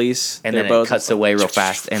release. And their then bows, it cuts away real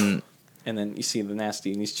fast, and then you see the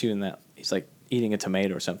nasty, and he's chewing that. He's like eating a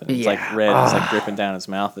tomato or something. It's like red. It's like dripping down his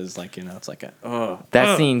mouth. Is like it's like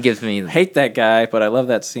that scene gives me. I hate that guy, but I love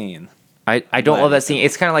that scene. I don't love that scene.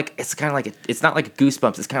 It's kind of like it's not like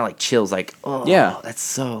goosebumps. It's kind of like chills. Like that's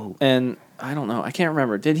so. And I don't know. I can't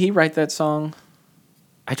remember. Did he write that song?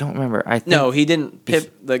 I don't remember. No, he didn't.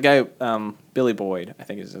 The guy, Billy Boyd, I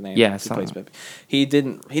think is his name. Yeah, he plays Pip. He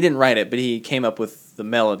didn't write it, but he came up with the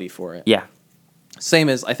melody for it. Yeah. Same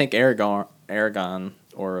as I think Aragon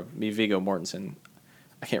or Viggo Mortensen.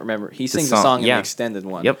 I can't remember. He sings the song in the extended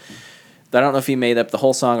one. Yep. I don't know if he made up the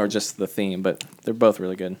whole song or just the theme, but they're both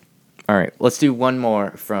really good. All right, let's do one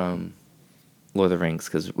more from Lord of the Rings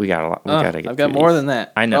because we got a lot. We gotta get. I've got more than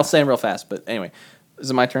that. I know. I'll say them real fast, but anyway, is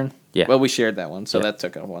it my turn? Yeah. Well, we shared that one, so that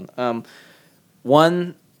took a one.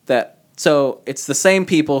 One that it's the same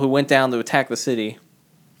people who went down to attack the city.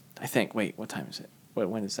 I think. Wait, what time is it?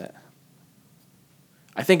 When is that?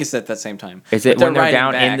 I think it's at that same time. Is it when they're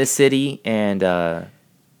down in the city and?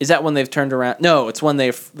 Is that when they've turned around? No, it's when they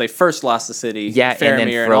first lost the city. Yeah,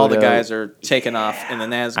 Faramir and all the guys are taken off in the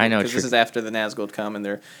Nazgûl. I know, because this is after the Nazgûl come and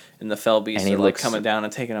they're in the Fell Beasts are like coming down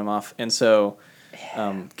and taking them off. And so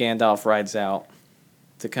Gandalf rides out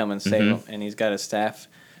to come and save him, and he's got his staff.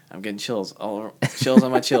 I'm getting chills all over, chills on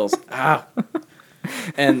my chills.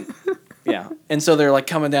 And yeah, and so they're like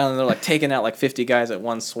coming down and they're like taking out like 50 guys at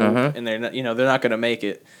one swoop, and they're not, they're not going to make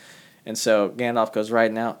it. And so Gandalf goes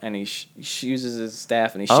riding out, and he uses his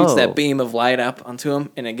staff, and he shoots that beam of light up onto him,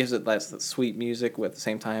 and it gives it that sweet music at the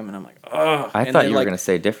same time. And I'm like, oh! I thought you were going to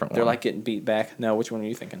say a different one. They're like getting beat back. No, which one are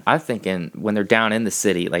you thinking? I'm thinking when they're down in the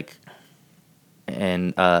city, like,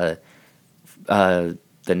 and the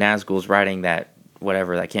Nazgûl's riding that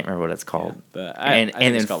whatever. I can't remember what it's called. Yeah, and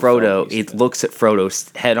then Frodo, it looks at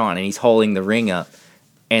Frodo head on, and he's holding the ring up,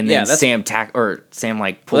 and then Sam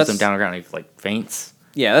like pulls him down the ground, and he like faints.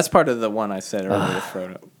 Yeah, that's part of the one I said earlier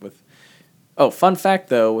with Frodo. Fun fact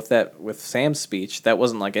though, with Sam's speech, that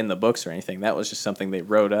wasn't like in the books or anything. That was just something they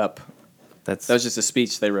wrote up. That was just a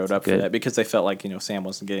speech they wrote up for that because they felt like Sam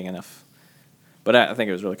wasn't getting enough. But I think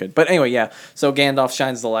it was really good. But anyway, yeah. So Gandalf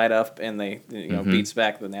shines the light up, and they beats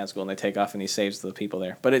back the Nazgul, and they take off, and he saves the people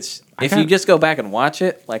there. But if you just go back and watch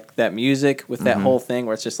it, like that music with that whole thing,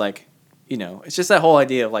 where it's just like, it's just that whole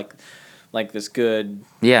idea of like this good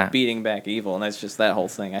beating back evil, and that's just that whole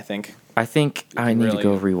thing. I think I need to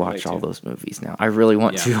go rewatch all those movies now. I really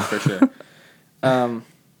want to. For sure.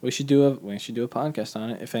 We should do a podcast on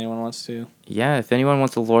it if anyone wants to. Yeah, if anyone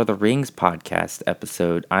wants a Lord of the Rings podcast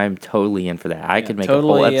episode, I'm totally in for that. I could make a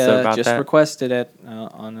whole episode about just that. Just request it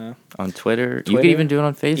on Twitter. You could even do it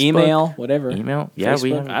on Facebook. Email, whatever. Yeah,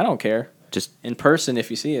 Facebook. I don't care. Just in person if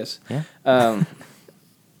you see us. Yeah.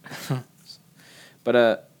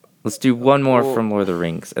 But let's do one more from Lord of the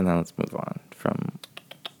Rings, and then let's move on from.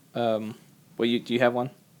 Do you have one?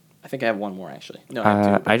 I think I have one more actually. No, I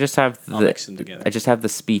have two. I just have I'll mix them together. I just have the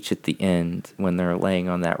speech at the end when they're laying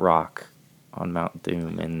on that rock on Mount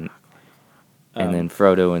Doom, and then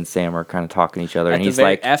Frodo and Sam are kind of talking to each other, and he's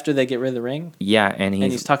like after they get rid of the ring. Yeah, and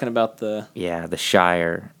he's talking about the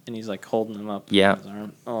Shire, and he's like holding them up. Yeah, with his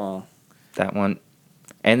arm. Oh, that one.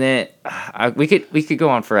 And then we could go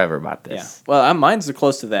on forever about this. Yeah. Well, mine's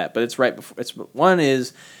close to that, but it's right before. One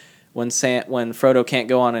is when Frodo can't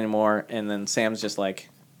go on anymore, and then Sam's just like,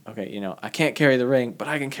 okay, I can't carry the ring, but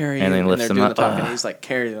I can carry you. And then lifts they're him doing up. the talking, and he's like,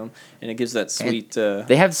 carry them, and it gives that sweet.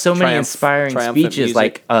 They have so many inspiring speeches,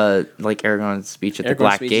 like Aragorn's speech at the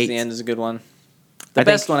Black Gate. At the end is a good one. The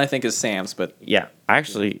best one I think is Sam's, but yeah, I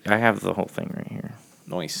have the whole thing right here.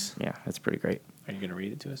 Nice. Yeah, it's pretty great. Are you gonna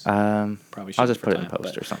read it to us? Probably. I'll just put it in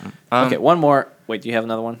post or something. Okay, one more. Wait, do you have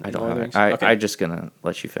another one? I don't have it. I'm just gonna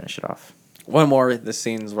let you finish it off. One more. The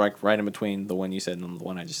scene's like right in between the one you said and the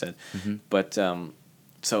one I just said. Mm-hmm. But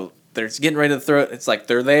so they're getting ready to throw it. It's like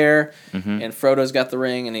they're there, and Frodo's got the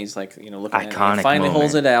ring, and he's like, looking at it. He finally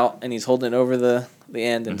holds it out, and he's holding it over the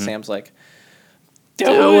end, and Sam's like,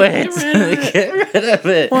 Do it. Get rid of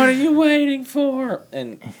it. What are you waiting for?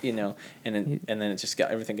 And and then it just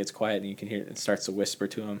everything gets quiet, and you can hear it starts to whisper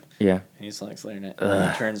to him. Yeah. And he's like slaring it.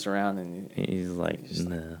 And he turns around and he's like,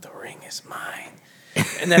 no. The ring is mine.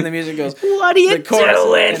 And then the music goes, what are you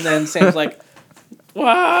doing? And then Sam's like,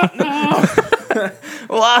 what? No.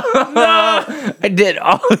 Wow. No. I did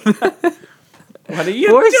all of that. What are you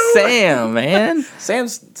Poor doing? Sam, man.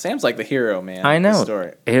 Sam's like the hero, man. I know.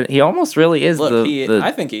 Story. He almost really is. Look,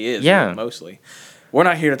 I think he is. Yeah, mostly. We're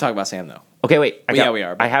not here to talk about Sam though. Okay, wait. We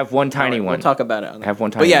are. I have one tiny one. We'll talk about it. I have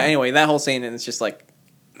one tiny. But yeah, anyway, that whole scene, and it's just like,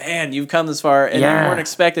 man, you've come this far, and you weren't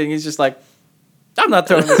expecting. He's just like, I'm not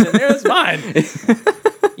throwing this in there. It's mine.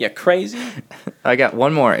 You crazy? I got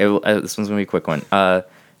one more. This one's gonna be a quick one.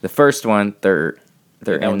 The first one, they're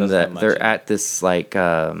at this like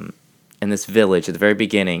in this village at the very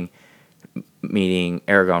beginning, meeting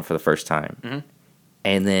Aragorn for the first time,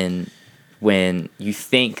 and then when you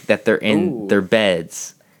think that they're in their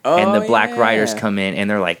beds. And the Black Riders come in, and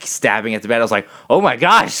they're, like, stabbing at the bed. I was like, oh, my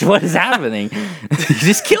gosh, what is happening? You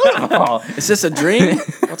just killed them all. Is this a dream?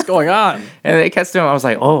 What's going on? And they kept them. I was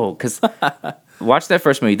like, oh, because watch that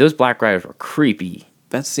first movie. Those Black Riders were creepy.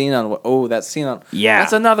 That scene on... Yeah.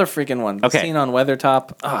 That's another freaking one. The scene on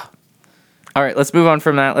Weathertop. Ugh. All right, let's move on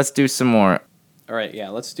from that. Let's do some more. All right, yeah,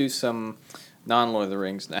 let's do some non-Lord of the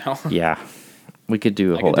Rings now. Yeah. We could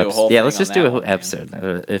do a whole episode. Yeah, let's just do a whole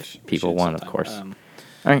episode if people want, of course.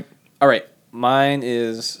 All right. Mine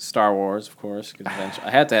is Star Wars, of course. Cause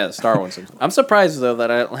I had to have Star Wars. I'm surprised though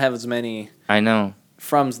that I don't have as many. I know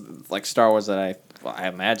from like Star Wars that I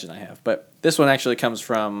imagine I have, but this one actually comes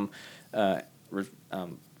from Return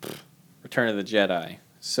of the Jedi.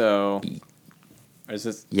 So, is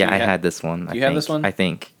this? Yeah, I had this one. Do you have this one? I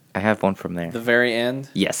think I have one from there. The very end.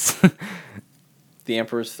 Yes. The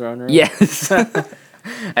Emperor's throne room. Yes.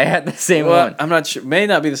 I had the same one. I'm not sure. May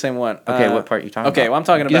not be the same one. Okay, what part are you talking about? Okay, well, I'm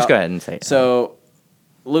talking about... Just go ahead and say it. So,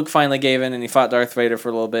 Luke finally gave in, and he fought Darth Vader for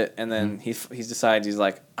a little bit, and then he decides, he's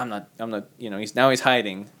like, I'm not, he's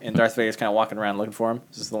hiding, and Darth Vader's kind of walking around looking for him.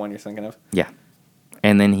 Is this the one you're thinking of? Yeah.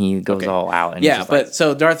 And then he goes all out. And yeah, but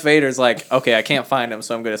so Darth Vader's like, okay, I can't find him,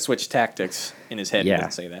 so I'm going to switch tactics in his head. Yeah. He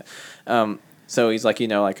doesn't say that. So he's like,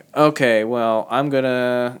 okay, well, I'm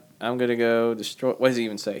gonna go destroy... What does he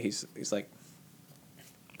even say? He's like...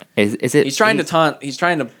 Is it? He's trying to taunt. He's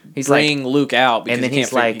trying to bring Luke out because he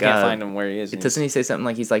can't find him where he is. Doesn't he say something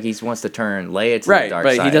like he wants to turn Leia to the dark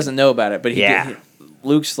side? But he doesn't know about it. But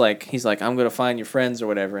Luke's like, he's like, I'm gonna find your friends or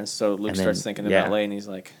whatever, and so Luke starts thinking about Leia, and he's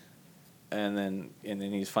like, and then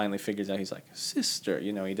he finally figures out, he's like, sister,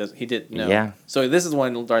 he didn't know. Yeah. So this is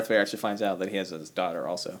when Darth Vader actually finds out that he has his daughter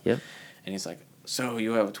also. Yep. And he's like, so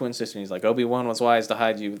you have a twin sister, and he's like, Obi-Wan was wise to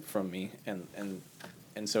hide you from me, and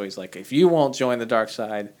so he's like, if you won't join the dark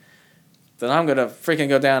side, then I'm gonna freaking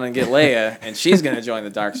go down and get Leia, and she's gonna join the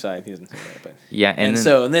dark side. He doesn't say that, but yeah, and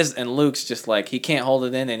so Luke's just like, he can't hold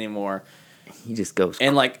it in anymore. He just goes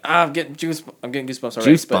and like, I'm getting goosebumps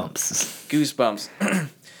already. Goosebumps.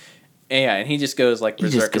 Yeah, and he just goes like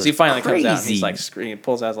berserk because he finally comes out and he's like screaming,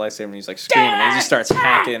 pulls out his lightsaber and he's like screaming and he just starts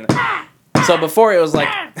hacking. So before it was like,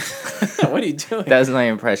 what are you doing? That was my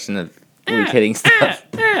impression of Luke hitting stuff.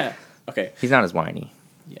 Okay. He's not as whiny.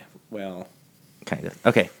 Yeah, well. Kind of.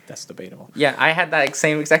 Okay. That's debatable. Yeah, I had that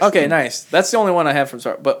same exact. Okay, nice. That's the only one I have from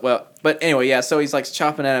Star. But anyway, yeah. So he's like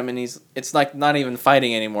chopping at him, and it's like not even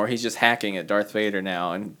fighting anymore. He's just hacking at Darth Vader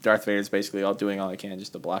now, and Darth Vader's basically doing all he can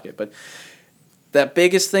just to block it. But that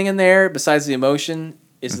biggest thing in there, besides the emotion,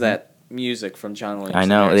 is that music from John Williams. I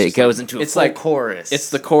know it goes into a full chorus. It's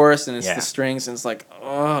the chorus and it's the strings, and it's like,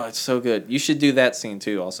 oh, it's so good. You should do that scene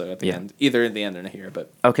too, also at the end, either at the end or here.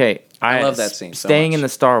 But okay, I love that scene. Staying in the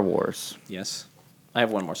Star Wars. Yes. I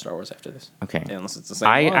have one more Star Wars after this. Okay. Unless it's the same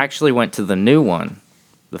one. I actually went to the new one,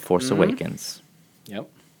 The Force Awakens. Yep.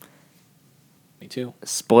 Me too.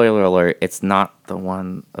 Spoiler alert, it's not the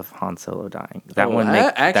one of Han Solo dying. That one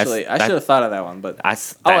I should have thought of that one, but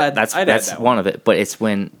that's one of it. But it's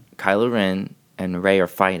when Kylo Ren and Rey are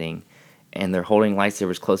fighting and they're holding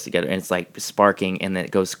lightsabers close together and it's like sparking and then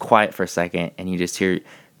it goes quiet for a second and you just hear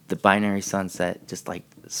the binary sunset just like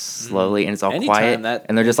slowly and it's all quiet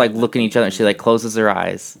and they're just like looking at each other and she like closes her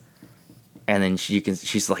eyes and then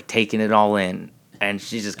she's like taking it all in and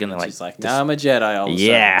she's just gonna she's like now I'm a Jedi all of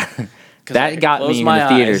a sudden. That got me in the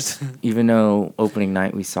theaters even though opening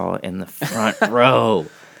night we saw it in the front row.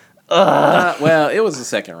 Well, it was the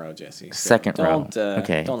second row, Jesse. So second row.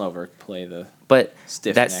 Okay. Don't overplay the. But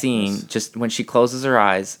that scene, just when she closes her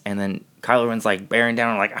eyes, and then Kylo Ren's like bearing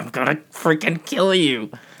down, like I'm gonna freaking kill you.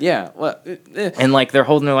 Yeah. Well. And like they're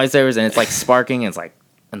holding their lightsabers, and it's like sparking, and it's like,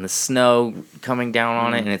 and the snow coming down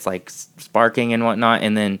on it, and it's like sparking and whatnot,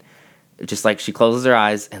 and then just like she closes her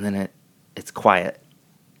eyes, and then it's quiet.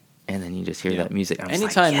 And then you just hear that music.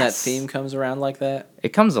 Anytime that theme comes around like that, it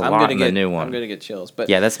comes a lot in the new one. I'm gonna get chills. But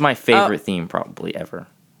yeah, that's my favorite theme probably ever.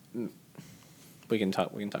 We can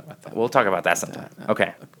talk about that. We'll talk about that sometime.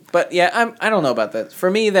 Okay. But yeah, I don't know about that. For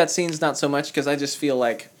me, that scene's not so much because I just feel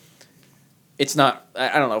like it's not.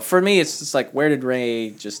 I don't know. For me, it's just like, where did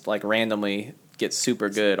Rey just like randomly get super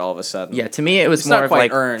good all of a sudden? Yeah, to me it was more of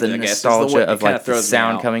like the nostalgia of like the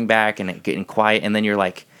sound coming back and it getting quiet, and then you're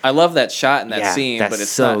like, I love that shot in that scene, but it's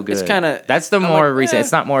so not, good. It's kind of that's the more recent.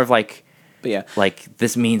 It's not more of like, but yeah, like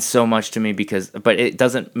this means so much to me but it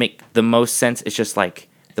doesn't make the most sense. It's just like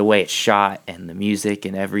the way it's shot and the music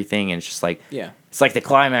and everything, and it's just like it's like the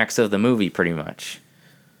climax of the movie pretty much.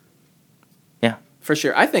 Yeah, for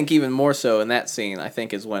sure. I think even more so in that scene, I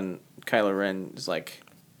think is when Kylo Ren is like,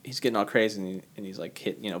 he's getting all crazy and he's like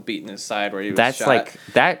beating his side where he was that's shot. Like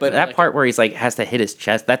that. But that part where he's like has to hit his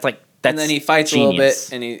chest. That's like that's. And then he fights genius.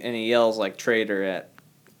 A little bit and he yells like traitor at.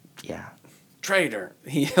 Yeah. Traitor.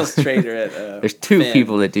 He yells traitor at. There's two Finn.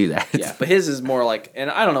 people that do that. Yeah, but his is more like, and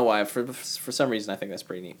I don't know why. For some reason, I think that's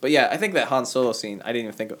pretty neat. But yeah, I think that Han Solo scene, I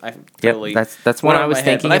didn't even think. I totally. That's what I was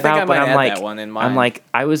thinking about. But I'm like, that one in mind. I'm like,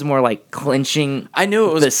 I was more like clenching. I knew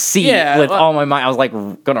it was the seat with all my might. I was like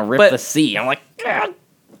gonna rip the seat. I'm like, God.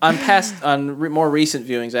 On more recent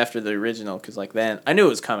viewings after the original, because like then I knew it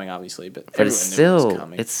was coming, obviously, but it's still knew it was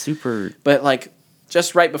coming. It's super. But like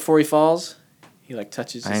just right before he falls, he like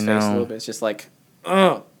touches his face a little bit. It's just like,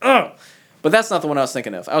 But that's not the one I was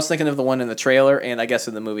thinking of. I was thinking of the one in the trailer, and I guess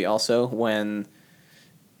in the movie also, when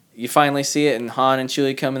you finally see it, and Han and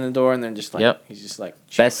Chewie come in the door, and they're just like, he's just like,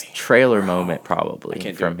 Chewie. Best trailer moment probably I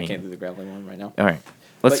can't do the grappling one right now. All right.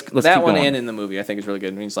 Let's that keep one going. and in the movie I think is really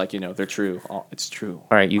good. It means like they're true. It's true.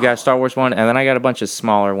 All right, you got a Star Wars one, and then I got a bunch of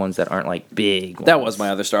smaller ones that aren't like big ones. That was my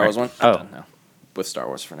other Star Wars one. I'm done now with Star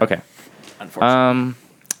Wars for now. Okay. Unfortunately.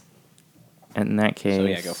 In that case. So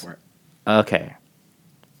yeah, go for it. Okay.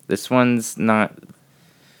 This one's not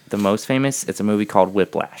the most famous. It's a movie called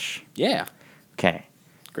Whiplash. Yeah. Okay.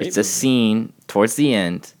 Great it's movie. A scene towards the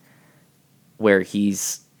end where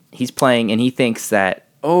he's playing and he thinks that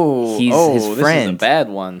he's his friend. This is a bad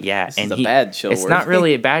one. Yeah, this is a bad chill. It's not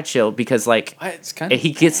really a bad chill because like it's kind of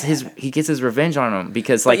he gets his revenge on him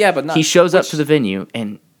because like he shows up to the venue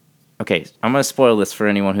and okay, I'm gonna spoil this for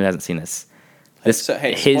anyone who hasn't seen this.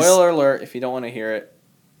 Spoiler alert! If you don't want to hear it,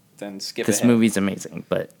 then skip. This ahead. movie's amazing,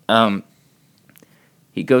 but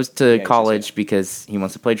He goes to Yeah, college because he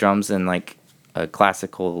wants to play drums and like a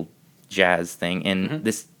classical jazz thing. And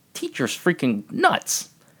this teacher's freaking nuts.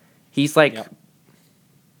 He's like,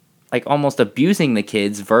 like almost abusing the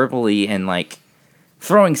kids verbally and like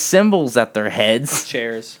throwing cymbals at their heads.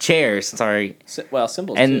 Chairs. Sorry. Well,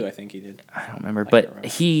 cymbals too. I think he did. I don't remember, but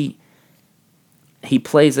he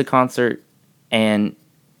plays a concert, and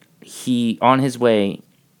he on his way,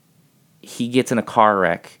 he gets in a car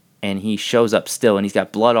wreck, and he shows up still, and he's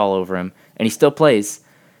got blood all over him, and he still plays,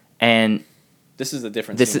 and this is the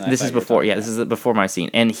difference. This is before, this is before my scene,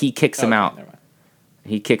 and he kicks him out.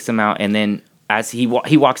 He kicks him out, and then as he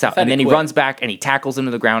walks out, and then he runs back and he tackles him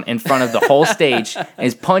to the ground in front of the whole stage, and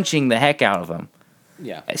is punching the heck out of him.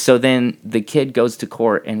 Yeah. So then the kid goes to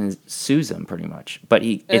court and sues him pretty much, but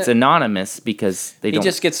it's anonymous because he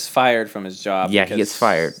just gets fired from his job. Yeah, he gets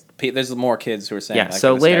fired. There's more kids who are saying. Yeah. Like,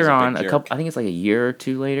 so later on, I think it's like a year or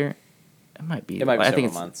two later. It might be. I think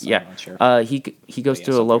it's months. Yeah. I'm not sure. He goes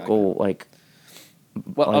to a local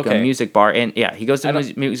a music bar, and he goes to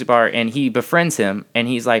a music bar, and he befriends him, and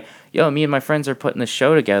he's like, "Yo, me and my friends are putting this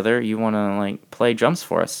show together. You want to like play drums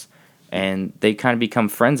for us?" And they kind of become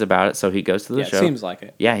friends about it. So he goes to the show. It seems like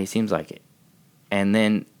it. Yeah, he seems like it. And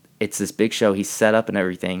then it's this big show. He's set up and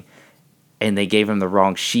everything, and they gave him the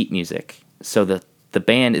wrong sheet music. So the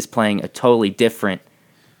band is playing a totally different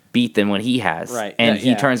beat than what he has. Right. And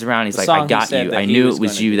he turns around. And he's like, "I got you. I knew it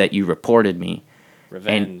was you that you reported me."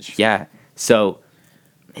 Revenge. And so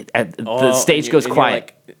the stage goes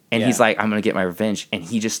quiet, and he's like, "I'm gonna get my revenge," and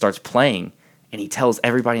he just starts playing, and he tells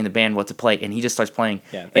everybody in the band what to play, and he just starts playing,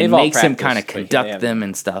 and makes him kind of conduct them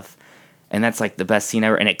and stuff, and that's like the best scene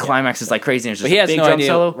ever, and it climaxes like crazy, and it's just a big drum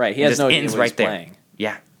solo, right? He has no idea ends what he's right there. playing.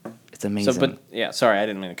 Yeah, it's amazing. So, but sorry, I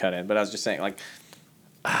didn't mean to cut in, but I was just saying, like,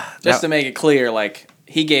 just to make it clear, like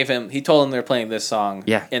he told them they're playing this song,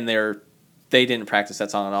 and they didn't practice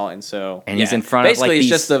that song at all, and so he's in front basically of like it's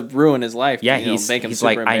just to ruin his life. Yeah, make him he's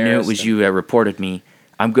super like, "I knew it was you that reported me.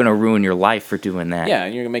 I'm gonna ruin your life for doing that." Yeah,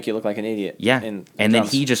 and you're gonna make you look like an idiot. Yeah, and then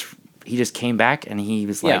he just came back and he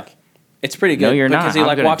was like, "It's pretty good." No, you're not. Because he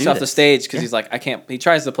like walks off the stage because he's like, "I can't." He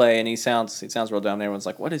tries to play and he sounds real dumb. And everyone's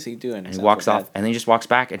like, "What is he doing?" And he walks off and then he just walks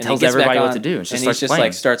back and tells everybody what to do and just starts playing.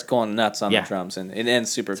 Like starts going nuts on the drums and it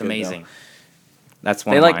ends super. It's amazing. Though. That's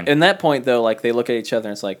one line. Like in that point though, like they look at each other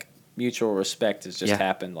and it's like mutual respect has just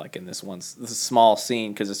happened like in this small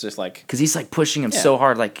scene because it's just like because he's like pushing him so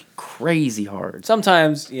hard, like crazy hard.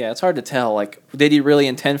 Sometimes it's hard to tell. Like, did he really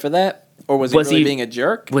intend for that, or was he really being a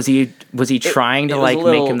jerk? Was he trying to like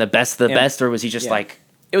make him the best of the best, or was he just like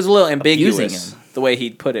it was a little ambiguous the way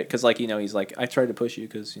he'd put it because like he's like I tried to push you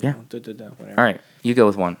because whatever. All right, you go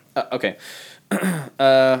with one. Okay.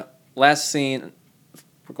 Last scene.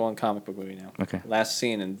 We're going comic book movie now. Okay. Last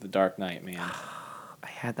scene in The Dark Knight, man. I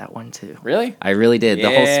had that one too. Really? I really did. The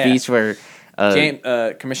whole speech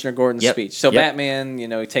where Commissioner Gordon's speech. So Batman,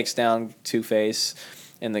 he takes down Two-Face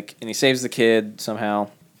and he saves the kid somehow.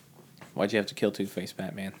 Why'd you have to kill Two-Face,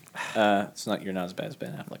 Batman? You're not as bad as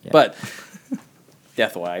Ben Affleck. But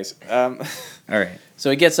death-wise. All right. So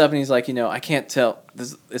he gets up and he's like, I can't tell.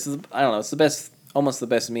 This is I don't know. It's the best, almost the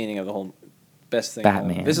best meaning of the whole. Best thing.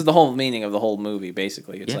 Batman. This is the whole meaning of the whole movie,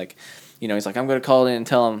 basically. It's like, he's like, I'm going to call it in and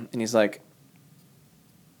tell him. And he's like,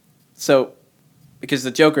 so, because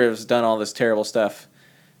the Joker has done all this terrible stuff.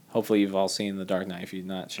 Hopefully you've all seen The Dark Knight. If you've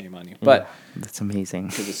not, shame on you. But that's amazing.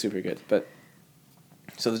 Because it's super good. But,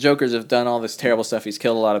 so the Jokers have done all this terrible stuff. He's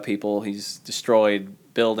killed a lot of people. He's destroyed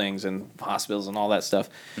buildings and hospitals and all that stuff.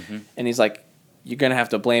 Mm-hmm. And he's like, you're going to have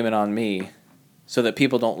to blame it on me so that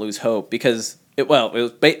people don't lose hope. Because... it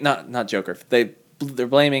was not Joker. They're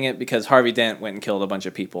blaming it because Harvey Dent went and killed a bunch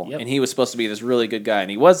of people, and he was supposed to be this really good guy, and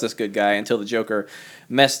he was this good guy until the Joker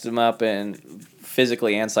messed him up and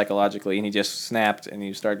physically and psychologically, and he just snapped and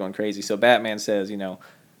he started going crazy. So Batman says,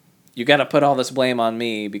 you got to put all this blame on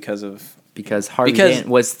me because Harvey Dent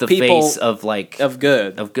was the face of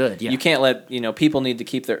good. Yeah, you can't let people need to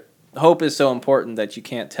keep their hope is so important that you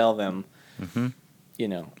can't tell them. Mm-hmm.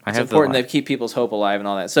 It's important to keep people's hope alive and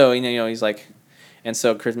all that. So he's like. And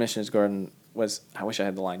so Commissioner Gordon was. I wish I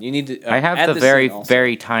had the line. You need to. I have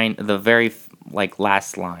the very like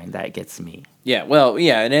last line that gets me. Yeah. Well.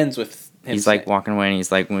 Yeah. It ends with him. He's like walking away, and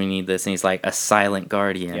he's like, "We need this," and he's like, "A silent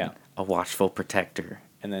guardian, a watchful protector,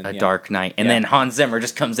 and then a dark knight." And then Hans Zimmer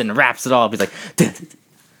just comes in and wraps it all up. He's like,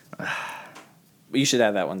 "You should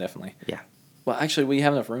add that one definitely." Yeah. Well, actually, we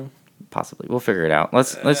have enough room. Possibly, we'll figure it out.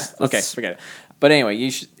 Let's okay, forget it. But anyway,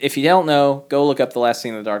 if you don't know, go look up the last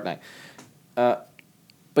scene of The Dark Knight.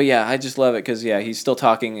 But yeah, I just love it because he's still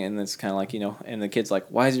talking and it's kind of like and the kid's like,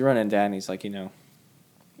 "Why is he running, Dad?" And he's like,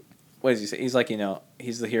 what does he say? He's like,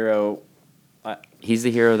 he's the hero. He's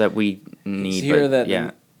the hero that we need. He's the hero that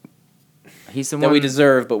he's the that one we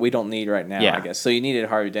deserve, but we don't need right now. Yeah. I guess so. You needed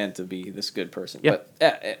Harvey Dent to be this good person. Yeah.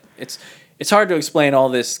 But it's hard to explain all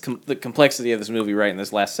this the complexity of this movie right in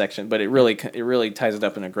this last section. But it really ties it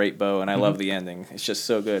up in a great bow, and I love the ending. It's just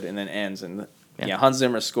so good, and then ends and. Yeah, Hans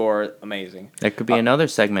Zimmer's score, amazing. That could be another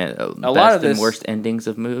segment. A Best lot of this, and worst endings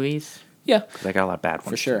of movies. Yeah. Because I got a lot of bad ones.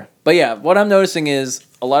 For sure. But yeah, what I'm noticing is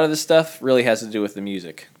a lot of this stuff really has to do with the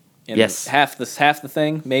music. And yes. Half the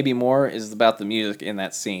thing, maybe more, is about the music in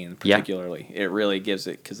that scene, particularly. Yeah. It really gives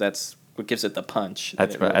it, because that's what gives it the punch. I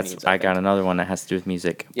got another one that has to do with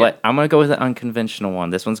music. Yeah. But I'm going to go with an unconventional one.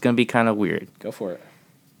 This one's going to be kind of weird. Go for it.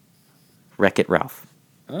 Wreck-It Ralph.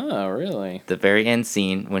 Oh, really? The very end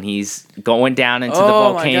scene when he's going down into the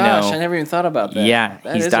volcano. Oh my gosh, I never even thought about that. Yeah,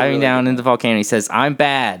 he's diving down into the volcano. He says, "I'm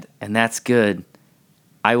bad, and that's good.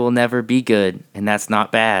 I will never be good, and that's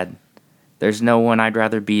not bad. There's no one I'd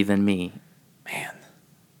rather be than me." Man.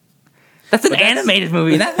 That's an animated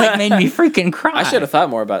movie. That made me freaking cry. I should have thought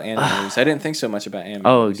more about animated movies. I didn't think so much about animated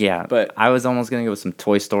movies. Yeah. But I was almost going to go with some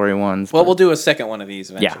Toy Story ones. Well, we'll do a second one of these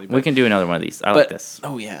eventually. Yeah, we can do another one of these. I like this.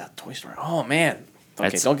 Oh, yeah, Toy Story. Oh, man.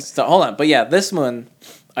 Okay, hold on. But yeah, this one,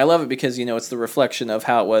 I love it because, it's the reflection of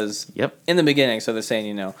how it was in the beginning. So they're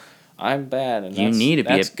saying, I'm bad and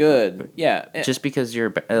that's good. Yeah. Just because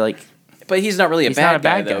you're like... But he's not really a bad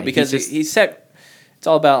guy, though, because he's set... It's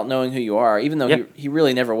all about knowing who you are, even though he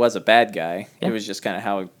really never was a bad guy. It was just kind of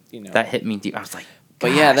how, That hit me deep. I was like,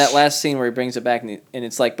 But yeah, that last scene where he brings it back and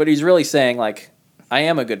it's like... But he's really saying, like... I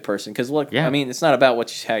am a good person because look, I mean, it's not about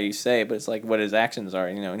how you say, but it's like what his actions are,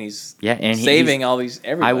 and he's saving all these.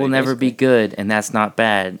 Everybody, I will never be good, and that's not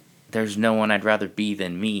bad. There's no one I'd rather be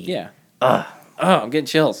than me. Yeah. I'm getting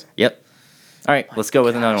chills. Yep. All right, let's go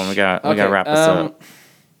with another one. We got to wrap this up.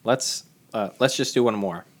 Let's just do one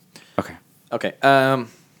more. Okay.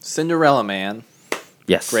 Cinderella Man.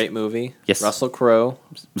 Yes. Great movie. Yes. Russell Crowe.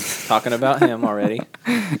 Talking about him already.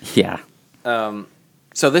 Yeah.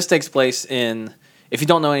 So this takes place in. If you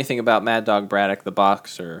don't know anything about Mad Dog Braddock, the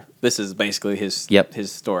boxer, this is basically his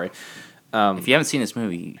story. If you haven't seen this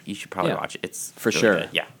movie, you should probably watch it. It's for really sure. Good.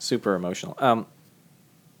 Yeah, super emotional.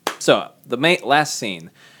 So the last scene.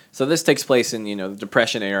 So this takes place in the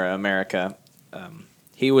Depression era America.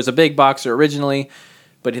 He was a big boxer originally,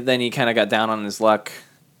 but then he kind of got down on his luck,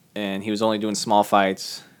 and he was only doing small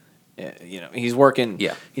fights. He's working.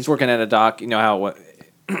 Yeah. He's working at a dock. You know how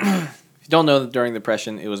If you don't know that during the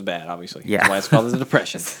Depression, it was bad, obviously. Yeah. That's why it's called the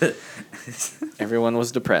Depression. Everyone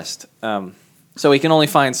was depressed. So he can only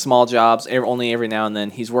find small jobs, only every now and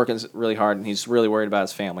then. He's working really hard, and he's really worried about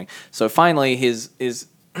his family. So finally, his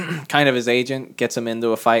kind of his agent gets him into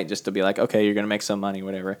a fight just to be like, okay, you're going to make some money,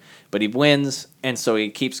 whatever. But he wins, and so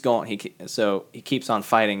he keeps going. He keeps on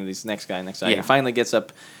fighting this next guy. Yeah. He finally gets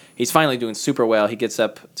up. He's finally doing super well. He gets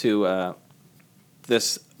up to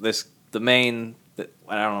the main...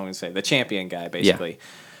 I don't know what to say. The champion guy, basically.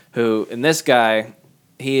 Who, and this guy,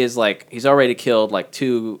 he's already killed like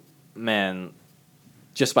 2 men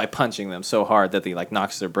just by punching them so hard that he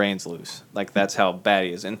knocks their brains loose. Like that's how bad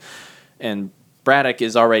he is. And Braddock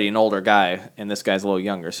is already an older guy, and this guy's a little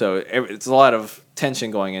younger. So it's a lot of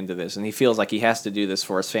tension going into this, and he feels like he has to do this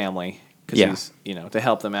for his family because he's to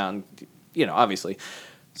help them out, and obviously,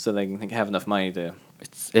 so they can have enough money to.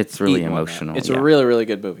 It's really emotional. It's a really, really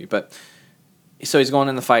good movie, but. So he's going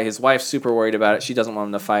in the fight. His wife's super worried about it. She doesn't want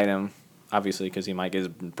him to fight him, obviously, because he might get his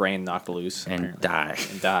brain knocked loose and die.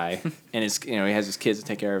 And he has his kids to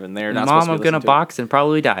take care of, and they're not. Mom, I'm gonna box and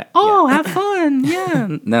probably die. Oh, have fun!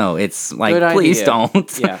 Yeah. No, it's like please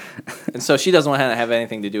don't. Yeah. And so she doesn't want to have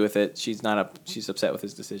anything to do with it. She's upset with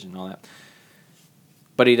his decision and all that.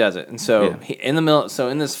 But he does it, and so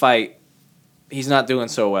in this fight, he's not doing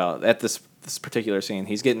so well at this particular scene.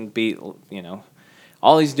 He's getting beat.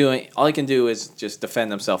 All he can do is just defend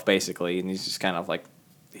himself, basically, and he's just kind of like,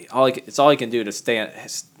 it's all he can do to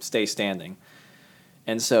stay standing.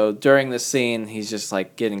 And so during this scene, he's just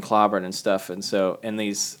like getting clobbered and stuff, and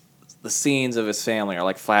the scenes of his family are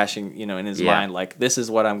like flashing, in his mind, like this is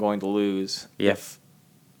what I'm going to lose if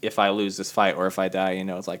I lose this fight or if I die.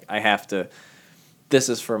 It's like I have to. This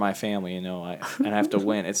is for my family, and I have to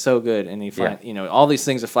win. It's so good, and all these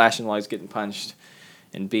things are flashing while he's getting punched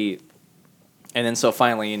and beat. And then so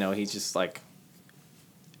finally, he's just like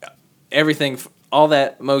everything, all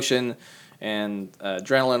that emotion and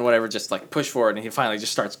adrenaline, whatever, just like push forward, and he finally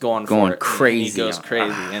just starts going for it. Crazy. And he goes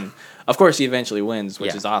crazy, and of course he eventually wins,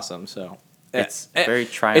 which is awesome. So it's very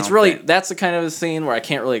triumphant. It's really that's the kind of a scene where I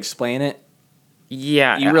can't really explain it.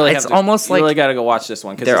 Yeah, you really it's almost you like really got to go watch this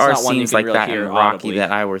one because there it's are not one you scenes can like really that hear in Rocky audibly.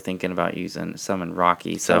 that I were thinking about using. Some in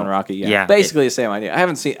Rocky. So Rocky, yeah. Basically the same idea. I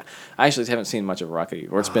actually haven't seen much of Rocky,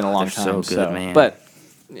 or it's been a long time. So good, man. But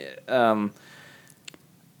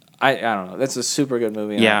I don't know. That's a super good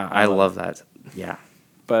movie. Yeah, I love that. Yeah.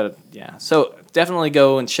 But yeah, so definitely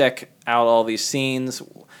go and check out all these scenes.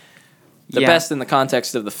 The best in the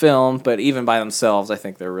context of the film, but even by themselves, I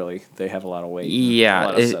think they have a lot of weight. Yeah, a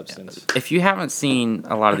lot of substance. If you haven't seen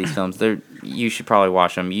a lot of these films, you should probably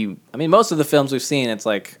watch them. I mean, most of the films we've seen, it's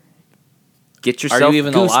like, get yourself. Are you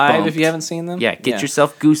even alive goosebumped if you haven't seen them? Yeah, get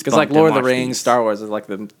yourself goosebumps. Because like Lord of the Rings, Star Wars is like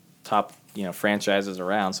the top franchises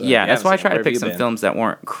around. So yeah, that's why I try to pick some films that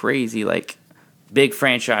weren't crazy like big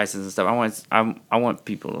franchises and stuff. I want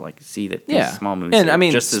people to like see that these small movies. And I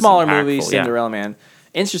mean, just smaller movies, Cinderella Man.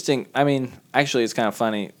 Interesting. I mean, actually, it's kind of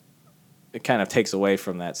funny. It kind of takes away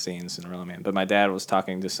from that scene, Cinderella Man. But my dad was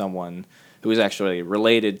talking to someone who was actually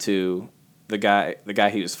related to the guy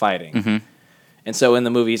he was fighting. Mm-hmm. And so in the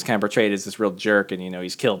movie, he's kind of portrayed as this real jerk, and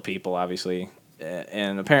he's killed people, obviously.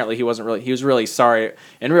 And apparently, he was really sorry.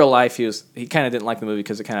 In real life, he kind of didn't like the movie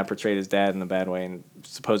because it kind of portrayed his dad in a bad way, and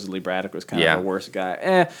supposedly Braddock was kind of the worst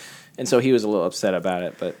guy. And so he was a little upset about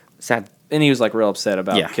it, but sad. And he was like real upset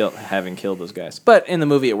about having killed those guys. But in the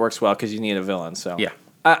movie, it works well because you need a villain. So yeah,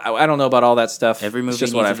 I don't know about all that stuff. Every movie it's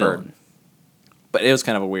just needs what I've a villain. heard. But it was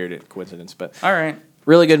kind of a weird coincidence. But all right,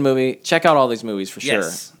 really good movie. Check out all these movies for sure.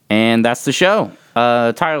 And that's the show.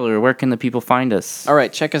 Tyler, where can the people find us? All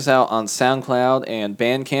right, check us out on SoundCloud and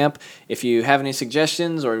Bandcamp. If you have any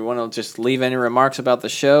suggestions or you want to just leave any remarks about the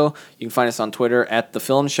show, you can find us on Twitter at The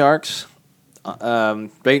Film Sharks. Rate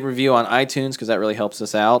and review on iTunes because that really helps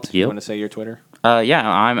us out. Yep. You want to say your Twitter? Yeah,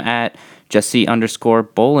 I'm at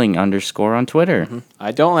Jesse_bowling_ on Twitter. Mm-hmm.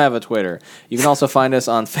 I don't have a Twitter. You can also find us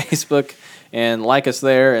on Facebook and like us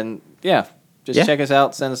there. And just check us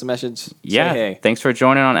out. Send us a message. Yeah. Say hey. Thanks for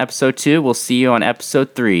joining on episode 2. We'll see you on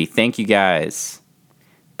episode 3. Thank you guys.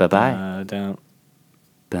 Bye-bye. Don't.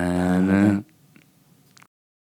 Bye-bye.